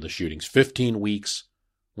 years from the shootings, 15 weeks,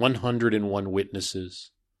 101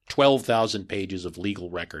 witnesses, 12,000 pages of legal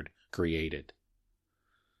record created.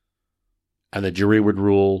 And the jury would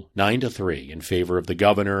rule 9-3 in favor of the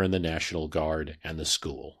governor and the National Guard and the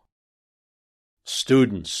school.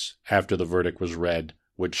 Students, after the verdict was read,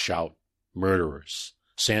 would shout, "Murderers."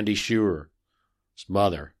 Sandy Schuer's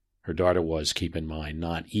mother, her daughter was, keep in mind,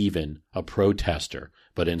 not even a protester,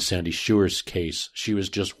 but in Sandy Schuer's case, she was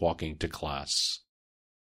just walking to class.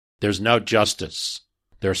 There's no justice.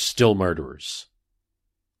 They're still murderers.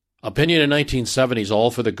 Opinion in 1970s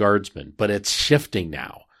all for the guardsmen, but it's shifting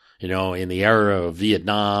now, in the era of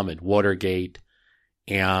Vietnam and Watergate.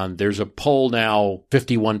 And there's a poll now,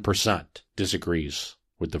 51% disagrees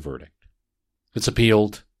with the verdict. It's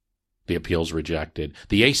appealed. The appeal's rejected.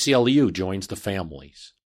 The ACLU joins the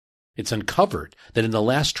families. It's uncovered that in the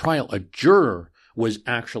last trial, a juror was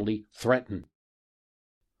actually threatened.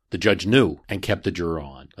 The judge knew and kept the juror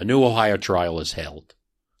on. A new Ohio trial is held.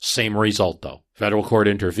 Same result, though. Federal court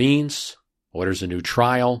intervenes, orders a new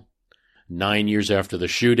trial. 9 years after the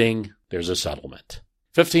shooting, there's a settlement.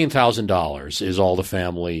 $15,000 is all the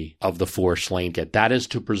family of the four slain get. That is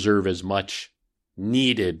to preserve as much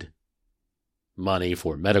needed money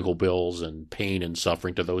for medical bills and pain and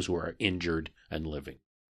suffering to those who are injured and living.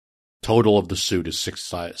 Total of the suit is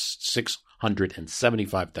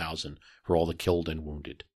 $675,000 for all the killed and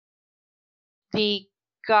wounded. The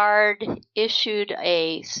Guard issued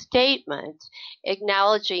a statement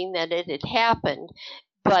acknowledging that it had happened,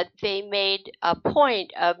 but they made a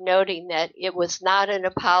point of noting that it was not an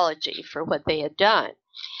apology for what they had done.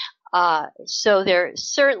 So there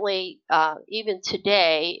certainly, even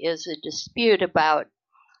today, is a dispute about,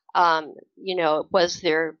 was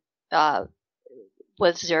there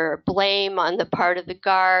blame on the part of the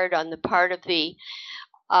Guard, on the part of the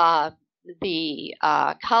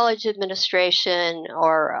college administration,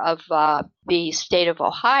 or of the state of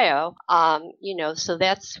Ohio? So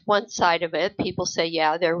that's one side of it. People say,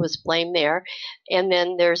 yeah, there was blame there. And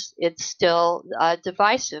then it's still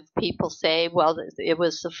divisive. People say, well, it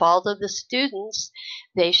was the fault of the students.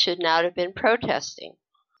 They should not have been protesting.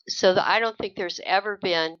 So I don't think there's ever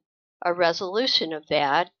been a resolution of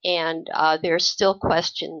that. And there's still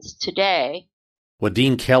questions today. What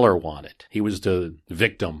Dean Keller wanted, he was the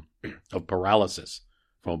victim of paralysis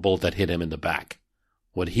from a bullet that hit him in the back.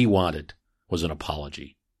 What he wanted was an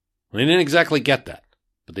apology. They didn't exactly get that,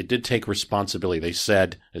 but they did take responsibility. They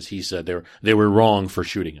said, as he said, they were wrong for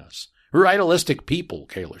shooting us. We're idealistic people,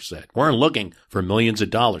 Keller said. We weren't looking for millions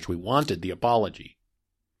of dollars. We wanted the apology.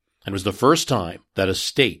 And it was the first time that a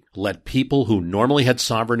state let people who normally had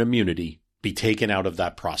sovereign immunity be taken out of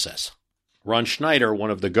that process. Ron Schneider,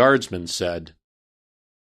 one of the guardsmen, said,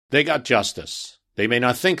 "They got justice. They may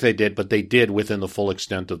not think they did, but they did within the full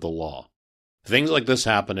extent of the law. Things like this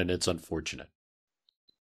happen, and it's unfortunate."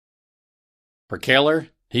 For Kaler,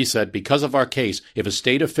 he said, because of our case, if a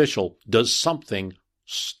state official does something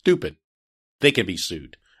stupid, they can be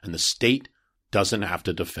sued, and the state doesn't have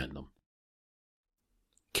to defend them.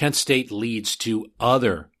 Kent State leads to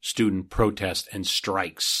other student protests and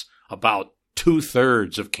strikes. About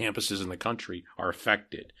 2/3 of campuses in the country are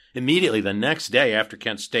affected. Immediately the next day after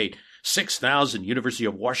Kent State, 6,000 University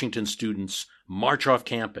of Washington students march off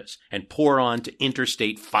campus and pour on to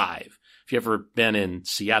Interstate 5. If you've ever been in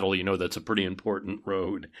Seattle, you know that's a pretty important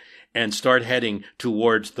road, and start heading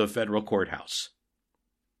towards the federal courthouse.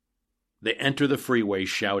 They enter the freeway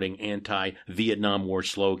shouting anti-Vietnam War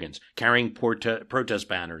slogans, carrying protest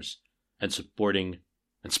banners, and sporting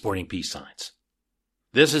peace signs.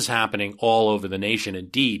 This is happening all over the nation.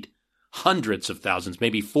 Indeed, hundreds of thousands,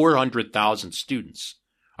 maybe 400,000 students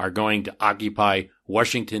are going to occupy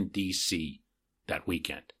Washington, D.C. that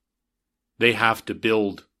weekend. They have to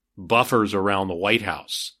build buffers around the White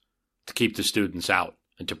House to keep the students out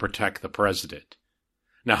and to protect the president.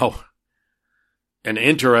 Now, an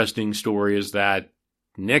interesting story is that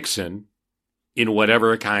Nixon, in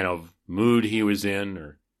whatever kind of mood he was in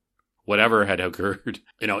or whatever had occurred,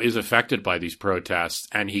 is affected by these protests,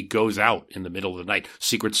 and he goes out in the middle of the night.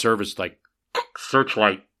 Secret Service,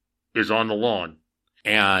 searchlight is on the lawn,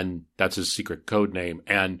 and that's his secret code name,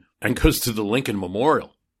 and goes to the Lincoln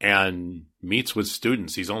Memorial and meets with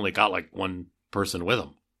students. He's only got one person with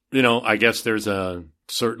him. I guess there's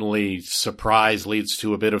certainly surprise leads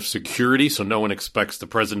to a bit of security, so no one expects the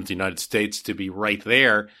President of the United States to be right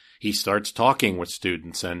there. He starts talking with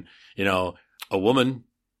students, and, a woman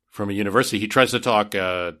from a university, he tries to talk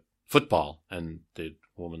football, and the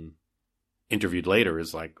woman interviewed later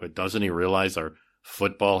is like, doesn't he realize our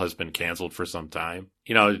football has been canceled for some time?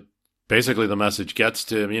 Basically the message gets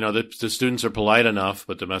to him, the students are polite enough,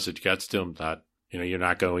 but the message gets to him that, you're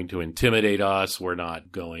not going to intimidate us. We're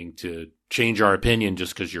not going to change our opinion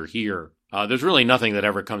just because you're here. There's really nothing that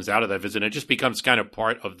ever comes out of that visit. It just becomes kind of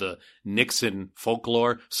part of the Nixon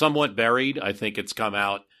folklore, somewhat buried. I think it's come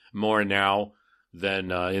out more now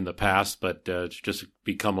than in the past, but it's just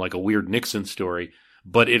become like a weird Nixon story.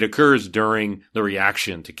 But it occurs during the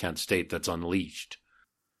reaction to Kent State that's unleashed.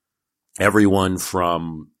 Everyone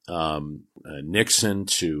from Nixon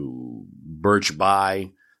to Birch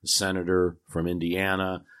Bayh, the senator from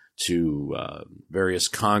Indiana, to various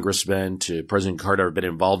congressmen, to President Carter have been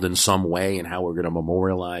involved in some way in how we're going to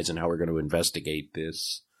memorialize and how we're going to investigate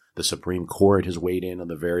this. The Supreme Court has weighed in on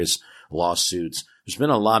the various lawsuits. There's been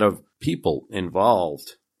a lot of people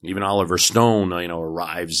involved. Even Oliver Stone,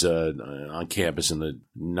 arrives on campus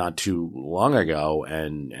not too long ago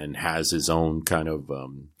and has his own kind of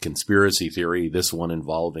conspiracy theory. This one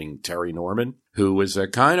involving Terry Norman, who was a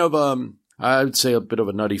kind of I would say a bit of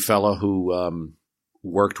a nutty fellow who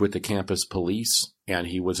worked with the campus police, and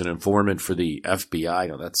he was an informant for the FBI.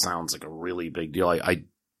 Now, that sounds like a really big deal.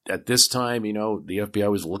 At this time, the FBI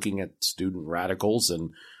was looking at student radicals and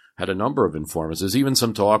had a number of informants. There's even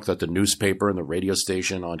some talk that the newspaper and the radio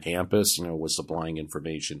station on campus, was supplying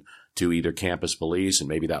information to either campus police, and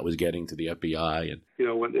maybe that was getting to the FBI.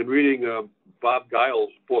 And when in reading Bob Giles'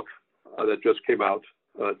 book that just came out,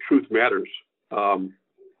 Truth Matters,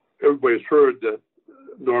 everybody's heard that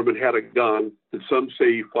Norman had a gun, and some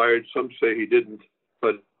say he fired, some say he didn't.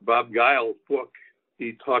 But Bob Giles' book,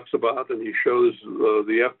 he talks about and he shows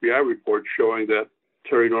the FBI report showing that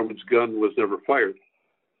Terry Norman's gun was never fired.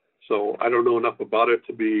 So I don't know enough about it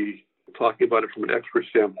to be talking about it from an expert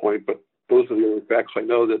standpoint, but those are the only facts I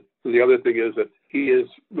know. That the other thing is that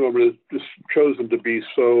Norman has just chosen to be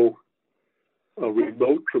so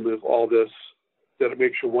remote from all this that it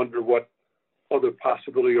makes you wonder what other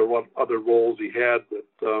possibility or what other roles he had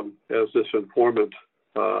that as this informant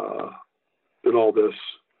in all this.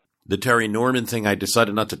 The Terry Norman thing I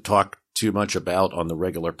decided not to talk too much about on the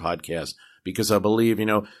regular podcast because I believe,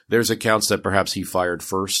 there's accounts that perhaps he fired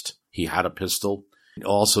first. He had a pistol. It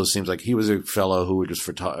also seems like he was a fellow who would just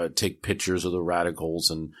take pictures of the radicals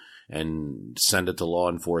and send it to law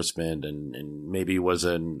enforcement and maybe was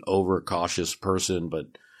an overcautious person,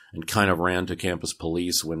 and kind of ran to campus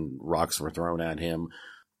police when rocks were thrown at him.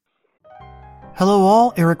 Hello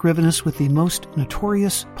all, Eric Rivenes with the Most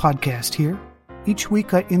Notorious podcast here. Each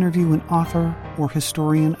week I interview an author or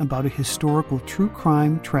historian about a historical true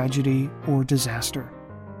crime, tragedy, or disaster.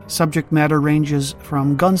 Subject matter ranges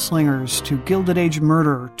from gunslingers to Gilded Age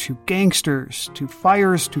murder to gangsters to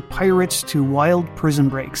fires to pirates to wild prison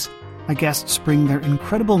breaks. My guests bring their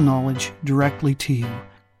incredible knowledge directly to you.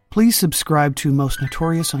 Please subscribe to Most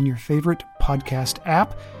Notorious on your favorite podcast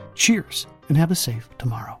app. Cheers, and have a safe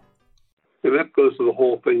tomorrow. And that goes to the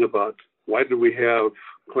whole thing about why do we have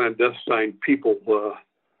clandestine people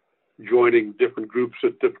joining different groups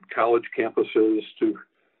at different college campuses to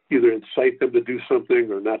either incite them to do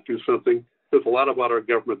something or not do something. There's a lot about our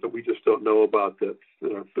government that we just don't know about, that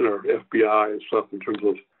in our FBI and stuff, in terms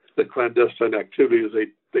of the clandestine activities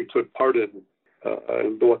they took part in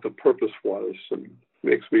and what the purpose was, and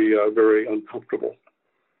makes me very uncomfortable.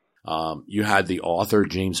 You had the author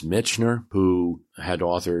James Michener, who had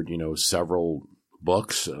authored, several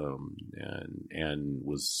books and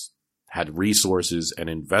had resources and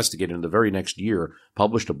investigated. In the very next year,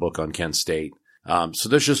 published a book on Kent State. So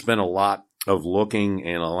there's just been a lot of looking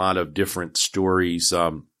and a lot of different stories.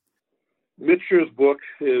 Michener's book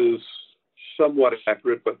is somewhat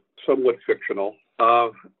accurate, but somewhat fictional. A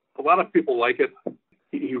lot of people like it.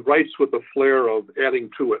 He writes with a flair of adding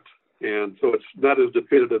to it. And so it's not as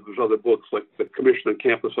definitive as other books like The Commission on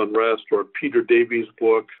Campus Unrest or Peter Davies'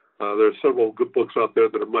 book. There are several good books out there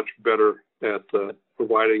that are much better at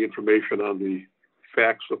providing information on the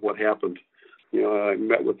facts of what happened. I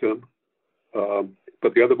met with him.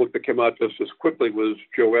 But the other book that came out just as quickly was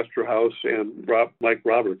Joe Esterhaus and Mike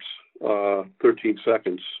Roberts, 13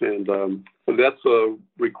 Seconds. And that's a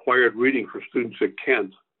required reading for students at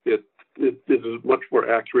Kent. It is much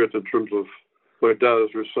more accurate in terms of what it does.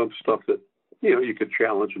 There's some stuff that, you could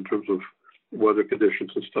challenge in terms of weather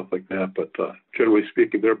conditions and stuff like that. But generally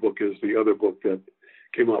speaking, their book is the other book that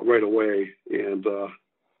came out right away and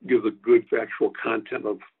gives a good factual content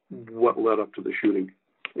of what led up to the shooting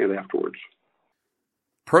and afterwards.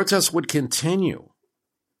 Protests would continue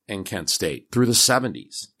in Kent State through the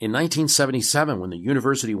 70s. In 1977, when the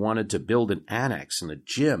university wanted to build an annex in the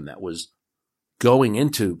gym that was going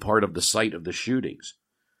into part of the site of the shootings,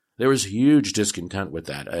 there was huge discontent with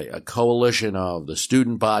that. A coalition of the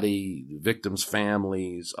student body, victims'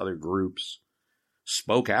 families, other groups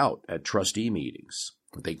spoke out at trustee meetings.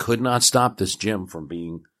 They could not stop this gym from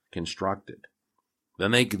being constructed.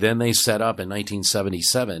 Then they set up in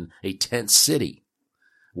 1977 a tent city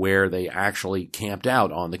where they actually camped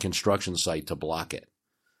out on the construction site to block it.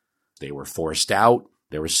 They were forced out.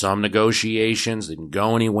 There were some negotiations. They didn't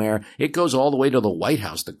go anywhere. It goes all the way to the White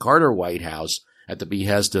House, the Carter White House, at the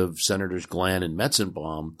behest of Senators Glenn and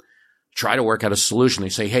Metzenbaum, try to work out a solution. They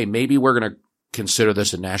say, hey, maybe we're going to consider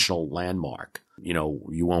this a national landmark. You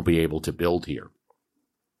won't be able to build here.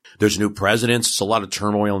 There's new presidents. It's a lot of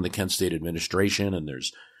turmoil in the Kent State administration, and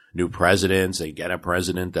there's new presidents. They get a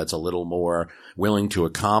president that's a little more willing to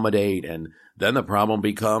accommodate. And then the problem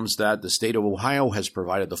becomes that the state of Ohio has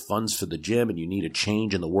provided the funds for the gym, and you need a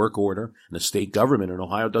change in the work order. And the state government in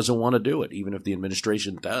Ohio doesn't want to do it, even if the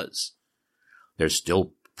administration does. There's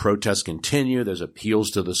still protests continue. There's appeals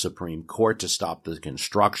to the Supreme Court to stop the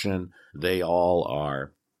construction. They all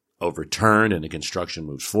are overturned and the construction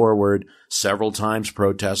moves forward. Several times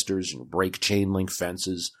protesters break chain link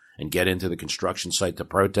fences and get into the construction site to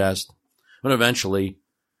protest. But eventually,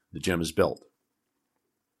 the gym is built.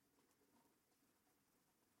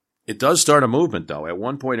 It does start a movement, though. At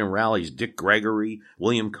one point in rallies, Dick Gregory,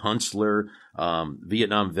 William Kunstler,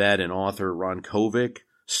 Vietnam vet and author Ron Kovic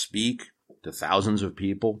speak to thousands of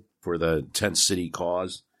people for the tent city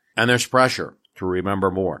cause. And there's pressure to remember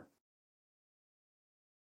more.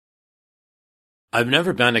 I've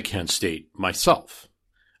never been to Kent State myself.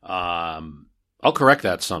 I'll correct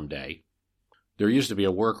that someday. There used to be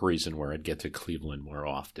a work reason where I'd get to Cleveland more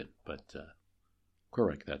often, but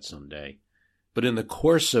correct that someday. But in the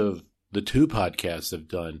course of the two podcasts I've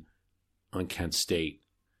done on Kent State,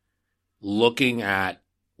 looking at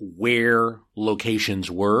where locations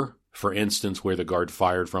were, for instance, where the guard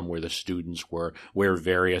fired from, where the students were, where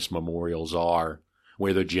various memorials are,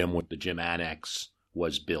 where the gym annex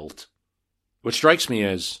was built, what strikes me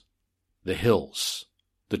is the hills,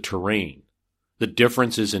 the terrain, the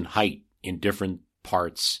differences in height in different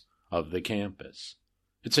parts of the campus.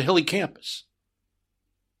 It's a hilly campus.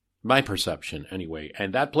 My perception, anyway.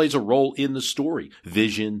 And that plays a role in the story.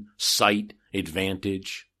 Vision, sight,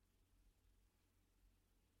 advantage.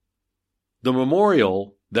 The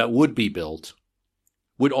memorial that would be built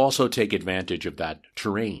would also take advantage of that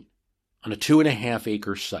terrain on a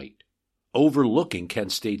 2.5-acre site overlooking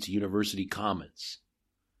Kent State's University Commons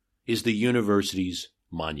is the university's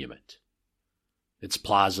monument. Its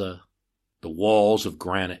plaza, the walls of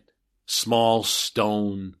granite, small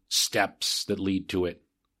stone steps that lead to it.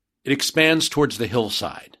 It expands towards the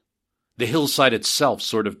hillside itself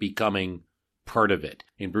sort of becoming part of it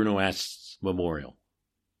in Bruno Est's memorial.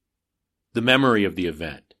 The memory of the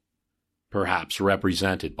event, perhaps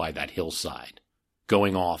represented by that hillside,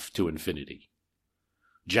 going off to infinity.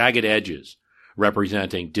 Jagged edges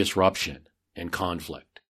representing disruption and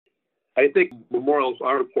conflict. I think memorials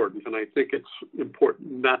are important, and I think it's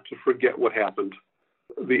important not to forget what happened.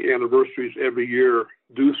 the anniversaries every year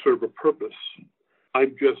do serve a purpose.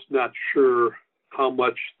 I'm just not sure how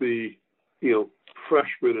much the,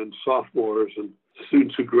 freshmen and sophomores and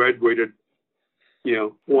students who graduated,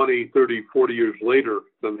 20, 30, 40 years later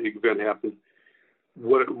than the event happened,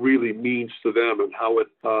 what it really means to them and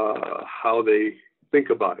how they think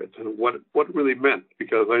about it and what it really meant.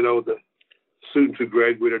 Because I know the students who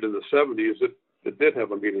graduated in the 70s, it did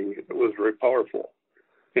have a meaning. It was very powerful.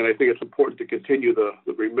 And I think it's important to continue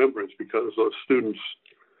the remembrance, because those students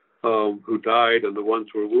who died and the ones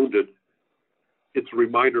who were wounded, it's a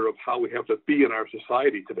reminder of how we have to be in our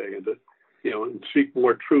society today, and to, and seek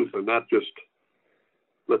more truth and not just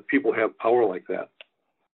let people have power like that.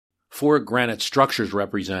 4 granite structures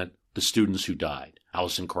represent the students who died: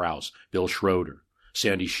 Alison Krauss, Bill Schroeder,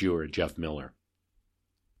 Sandy Schuer, and Jeff Miller.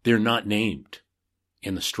 They're not named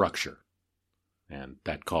in the structure, and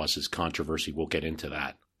that causes controversy. We'll get into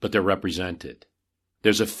that. But they're represented.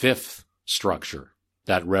 There's a 5th structure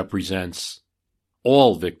that represents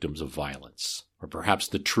all victims of violence, or perhaps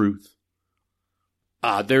the truth.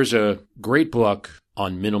 There's a great book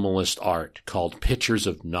on minimalist art called Pictures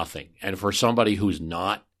of Nothing. And for somebody who's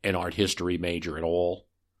not an art history major at all,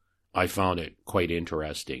 I found it quite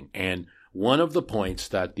interesting. And one of the points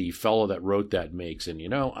that the fellow that wrote that makes, and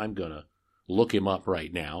I'm going to look him up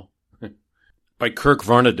right now, by Kirk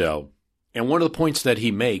Varnedoe. And one of the points that he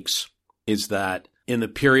makes is that in the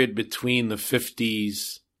period between the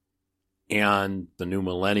 50s and the new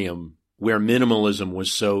millennium, where minimalism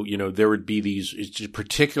was so, there would be these,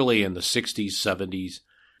 particularly in the 60s, 70s,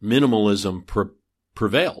 minimalism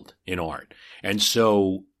prevailed in art. And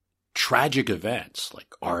so tragic events like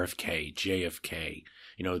RFK, JFK,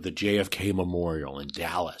 the JFK Memorial in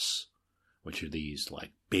Dallas, which are these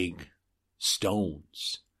like big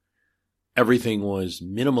stones. Everything was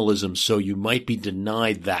minimalism, so you might be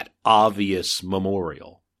denied that obvious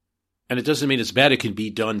memorial. And it doesn't mean it's bad. It can be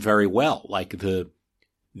done very well, like the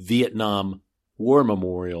Vietnam War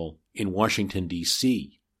Memorial in Washington,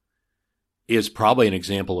 D.C. is probably an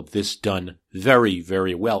example of this done very,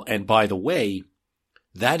 very well. And by the way,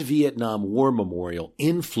 that Vietnam War Memorial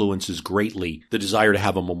influences greatly the desire to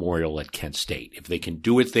have a memorial at Kent State. If they can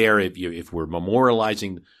do it there, if we're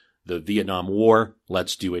memorializing the Vietnam War,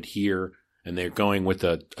 let's do it here. And they're going with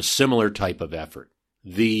a similar type of effort.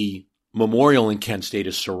 The memorial in Kent State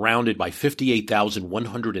is surrounded by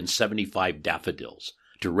 58,175 daffodils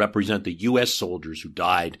to represent the U.S. soldiers who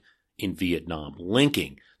died in Vietnam,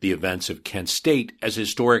 linking the events of Kent State, as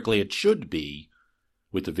historically it should be,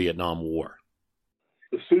 with the Vietnam War.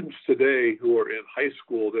 The students today who are in high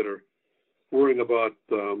school that are worrying about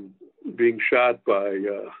being shot by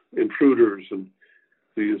intruders and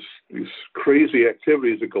these crazy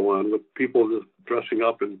activities that go on with people just dressing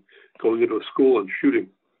up and going into a school and shooting,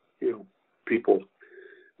 people,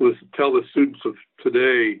 was to tell the students of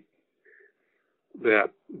today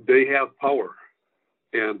that they have power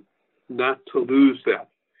and not to lose that,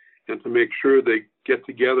 and to make sure they get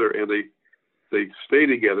together and they stay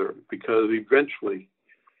together, because eventually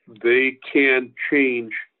they can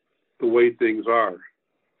change the way things are.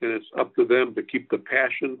 And it's up to them to keep the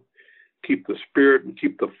passion, keep the spirit, and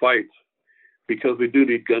keep the fight, because we do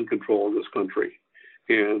need gun control in this country.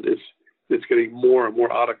 And it's getting more and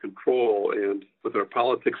more out of control. And with our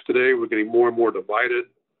politics today, we're getting more and more divided.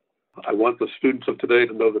 I want the students of today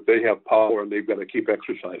to know that they have power and they've got to keep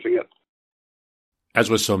exercising it. As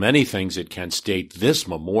with so many things at Kent State, this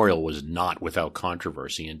memorial was not without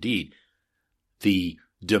controversy. Indeed, the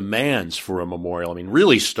demands for a memorial,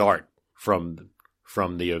 really start from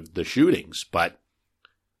the shootings, but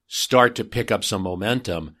start to pick up some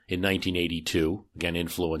momentum in 1982, again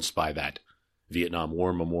influenced by that Vietnam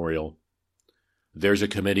War Memorial. There's a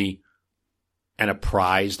committee and a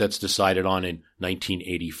prize that's decided on in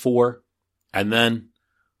 1984, and then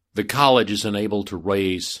the college is unable to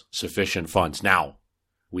raise sufficient funds. Now,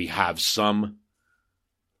 we have some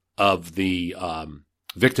of the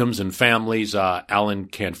victims and families, Alan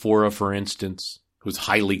Canfora, for instance, who's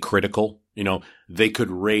highly critical. They could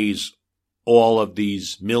raise all of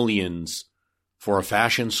these millions for a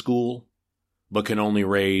fashion school, but can only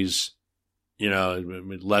raise,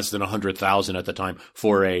 less than 100,000 at the time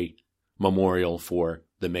for a memorial for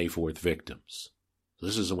the May 4th victims.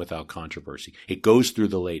 This isn't without controversy. It goes through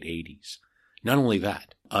the late 80s. Not only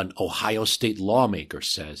that, an Ohio state lawmaker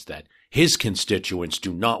says that his constituents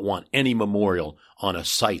do not want any memorial on a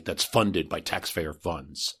site that's funded by taxpayer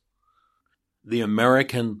funds. The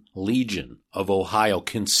American Legion of Ohio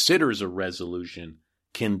considers a resolution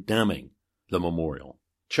condemning the memorial.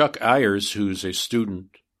 Chuck Ayers, who's a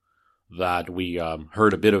student that we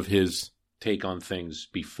heard a bit of his take on things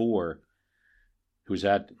before,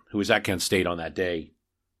 who was at Kent State on that day,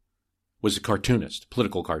 was a cartoonist,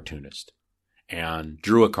 political cartoonist, and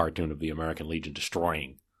drew a cartoon of the American Legion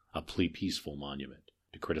destroying a peaceful monument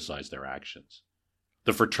to criticize their actions.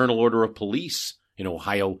 The Fraternal Order of Police in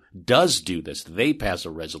Ohio does do this. They pass a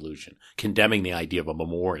resolution condemning the idea of a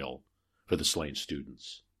memorial for the slain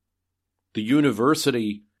students. The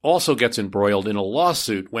university also gets embroiled in a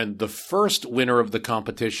lawsuit when the first winner of the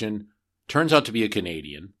competition turns out to be a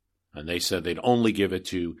Canadian, and they said they'd only give it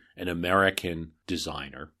to an American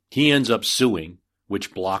designer. He ends up suing,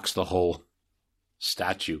 which blocks the whole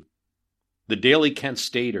statue. The Daily Kent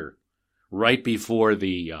Stater, right before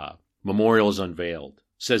the memorial is unveiled,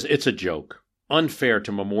 says it's a joke, unfair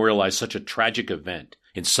to memorialize such a tragic event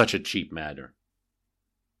in such a cheap manner.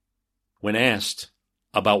 When asked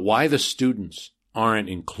about why the students aren't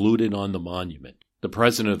included on the monument, the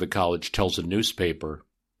president of the college tells a newspaper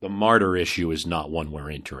the martyr issue is not one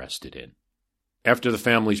we're interested in. After the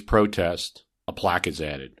family's protest, a plaque is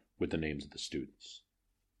added with the names of the students.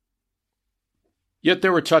 Yet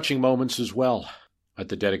there were touching moments as well. At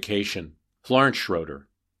the dedication, Florence Schroeder,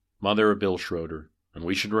 mother of Bill Schroeder, and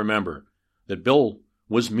we should remember that Bill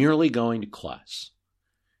was merely going to class.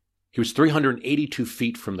 He was 382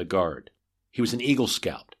 feet from the Guard. He was an Eagle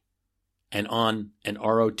Scout and on an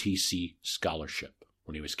ROTC scholarship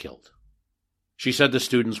when he was killed. She said the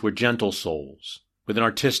students were gentle souls with an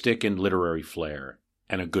artistic and literary flair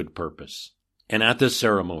and a good purpose. And at this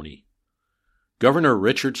ceremony, Governor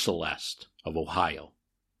Richard Celeste of Ohio,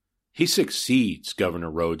 he succeeds Governor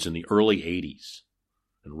Rhodes in the early 80s.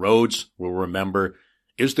 And Rhodes, we'll remember,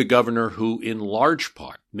 is the governor who, in large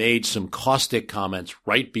part, made some caustic comments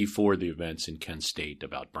right before the events in Kent State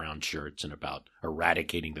about brown shirts and about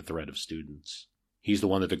eradicating the threat of students. He's the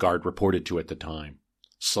one that the Guard reported to at the time.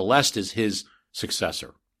 Celeste is his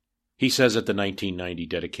successor. He says at the 1990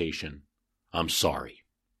 dedication, "I'm sorry."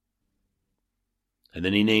 And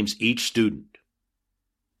then he names each student.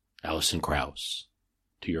 Allison Krauss,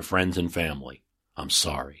 to your friends and family, I'm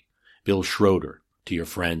sorry. Bill Schroeder, to your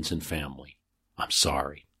friends and family, I'm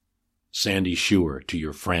sorry. Sandy Schuer, to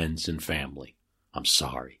your friends and family, I'm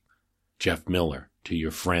sorry. Jeff Miller, to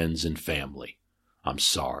your friends and family, I'm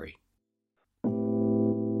sorry.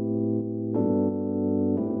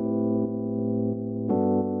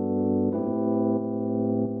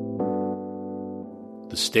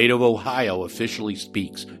 The state of Ohio officially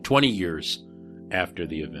speaks 20 years after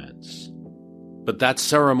the events. But that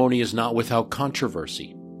ceremony is not without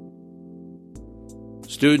controversy.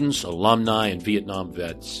 Students, alumni, and Vietnam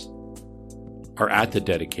vets are at the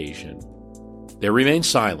dedication. They remain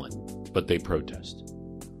silent, but they protest.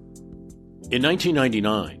 In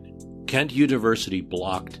 1999, Kent University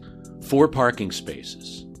blocked 4 parking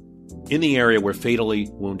spaces in the area where fatally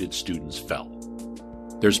wounded students fell.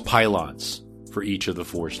 There's pylons for each of the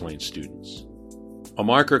 4 slain students. A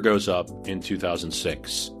marker goes up in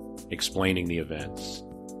 2006 explaining the events.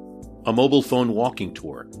 A mobile phone walking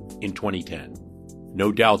tour in 2010.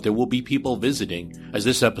 No doubt there will be people visiting as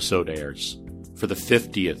this episode airs for the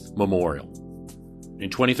 50th memorial. In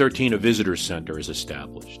 2013, a visitor center is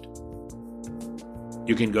established.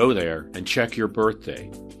 You can go there and check your birthday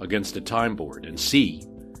against a time board and see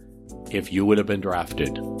if you would have been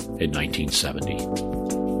drafted in 1970.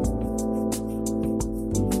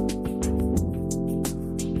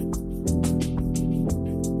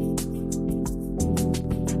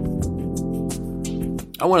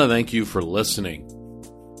 I want to thank you for listening.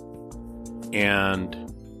 And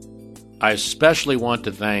I especially want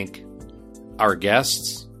to thank our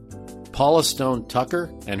guests, Paula Stone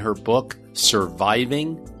Tucker and her book,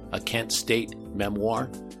 Surviving a Kent State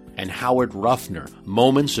Memoir, and Howard Ruffner,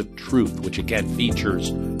 Moments of Truth, which again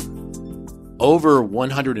features over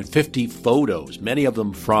 150 photos, many of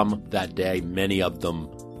them from that day, many of them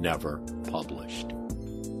never published.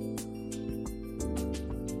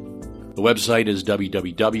 The website is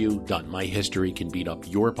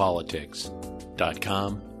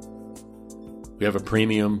www.myhistorycanbeatupyourpolitics.com. We have a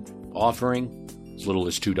premium offering, as little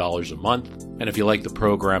as $2 a month. And if you like the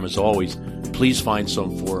program, as always, please find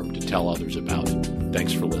some forum to tell others about it.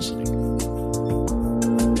 Thanks for listening.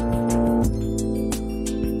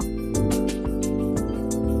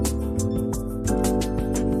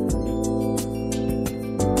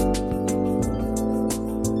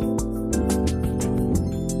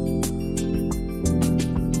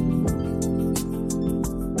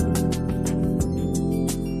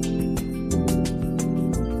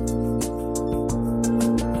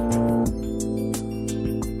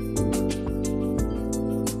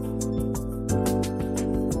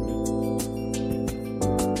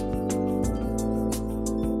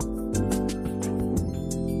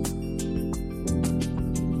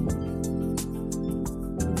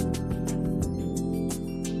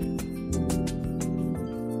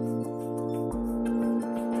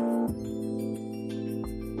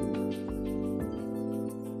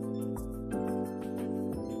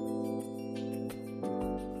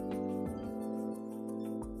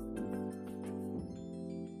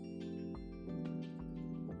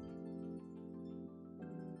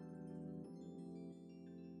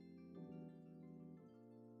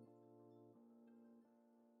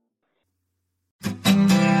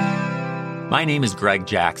 My name is Greg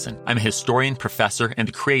Jackson. I'm a historian, professor, and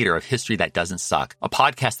the creator of History That Doesn't Suck, a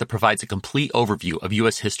podcast that provides a complete overview of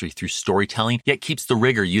U.S. history through storytelling, yet keeps the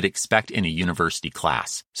rigor you'd expect in a university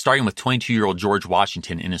class. Starting with 22-year-old George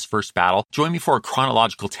Washington in his first battle, join me for a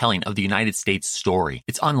chronological telling of the United States story,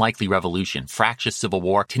 its unlikely revolution, fractious civil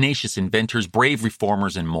war, tenacious inventors, brave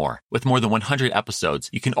reformers, and more. With more than 100 episodes,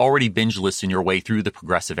 you can already binge listen your way through the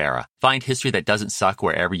progressive era. Find History That Doesn't Suck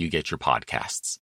wherever you get your podcasts.